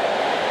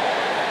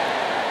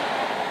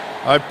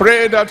 I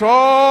pray that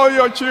all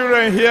your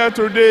children here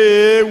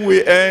today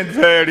will end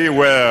very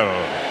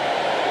well.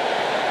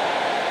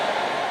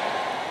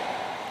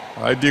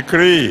 I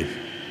decree,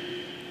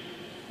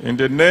 in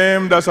the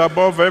name that's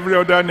above every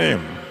other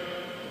name,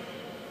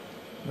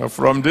 that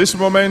from this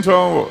moment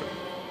onward,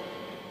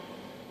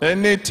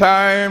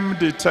 anytime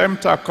the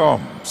tempter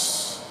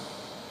comes,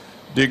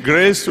 the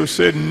grace to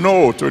say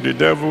no to the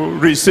devil,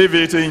 receive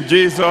it in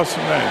Jesus'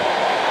 name.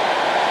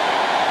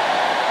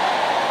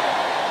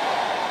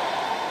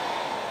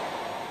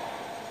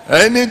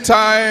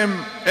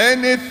 Anytime,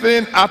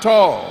 anything at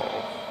all,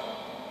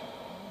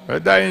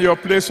 whether in your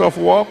place of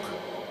work,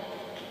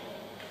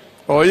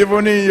 or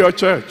even in your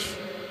church,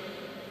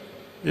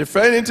 if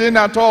anything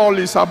at all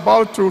is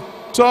about to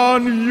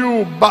turn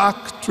you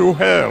back to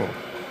hell,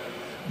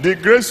 the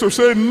grace to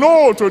say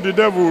no to the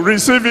devil,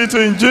 receive it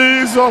in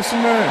Jesus'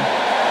 name.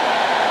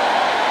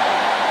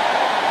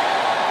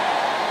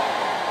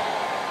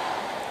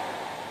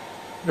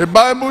 The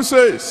Bible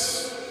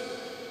says,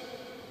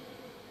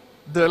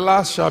 the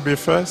last shall be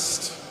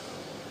first,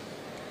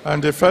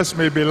 and the first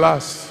may be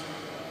last.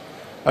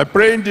 I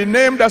pray in the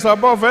name that's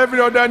above every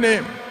other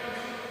name,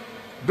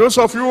 those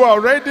of you who are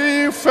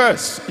already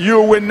first,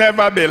 you will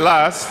never be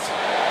last.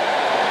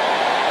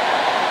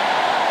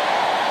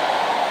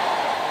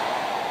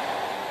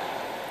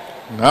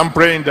 And I'm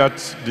praying that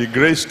the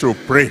grace to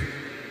pray,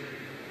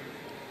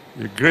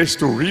 the grace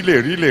to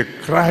really, really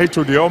cry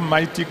to the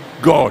Almighty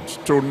God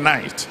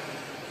tonight,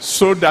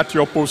 so that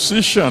your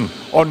position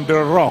on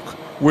the rock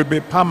will be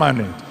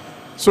permanent,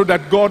 so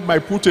that God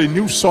might put a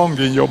new song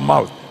in your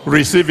mouth.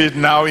 Receive it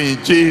now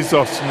in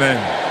Jesus'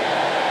 name.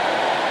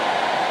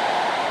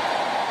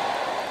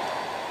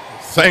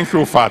 Thank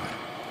you, Father.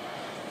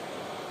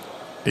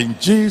 In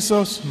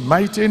Jesus'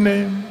 mighty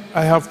name,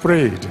 I have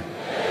prayed.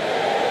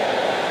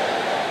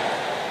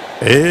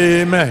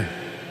 Amen.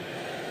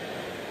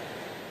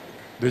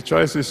 The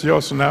choice is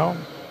yours now.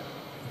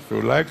 If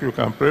you like, you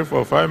can pray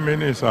for 5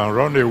 minutes and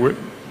run away.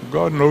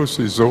 God knows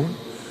his own.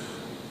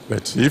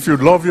 But if you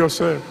love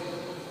yourself,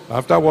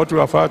 after what you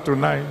have heard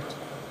tonight,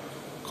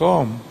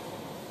 come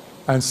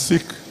and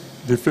seek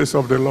the face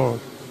of the Lord.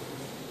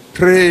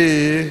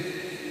 Pray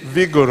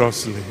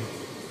vigorously.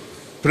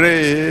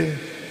 Pray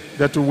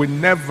that we will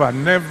never,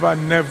 never,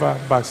 never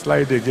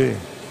backslide again.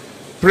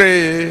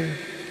 Pray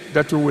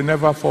that we will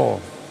never fall.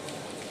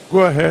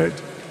 Go ahead,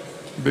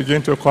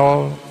 begin to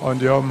call on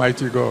the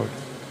Almighty God.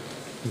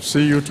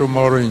 See you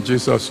tomorrow in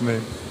Jesus'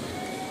 name.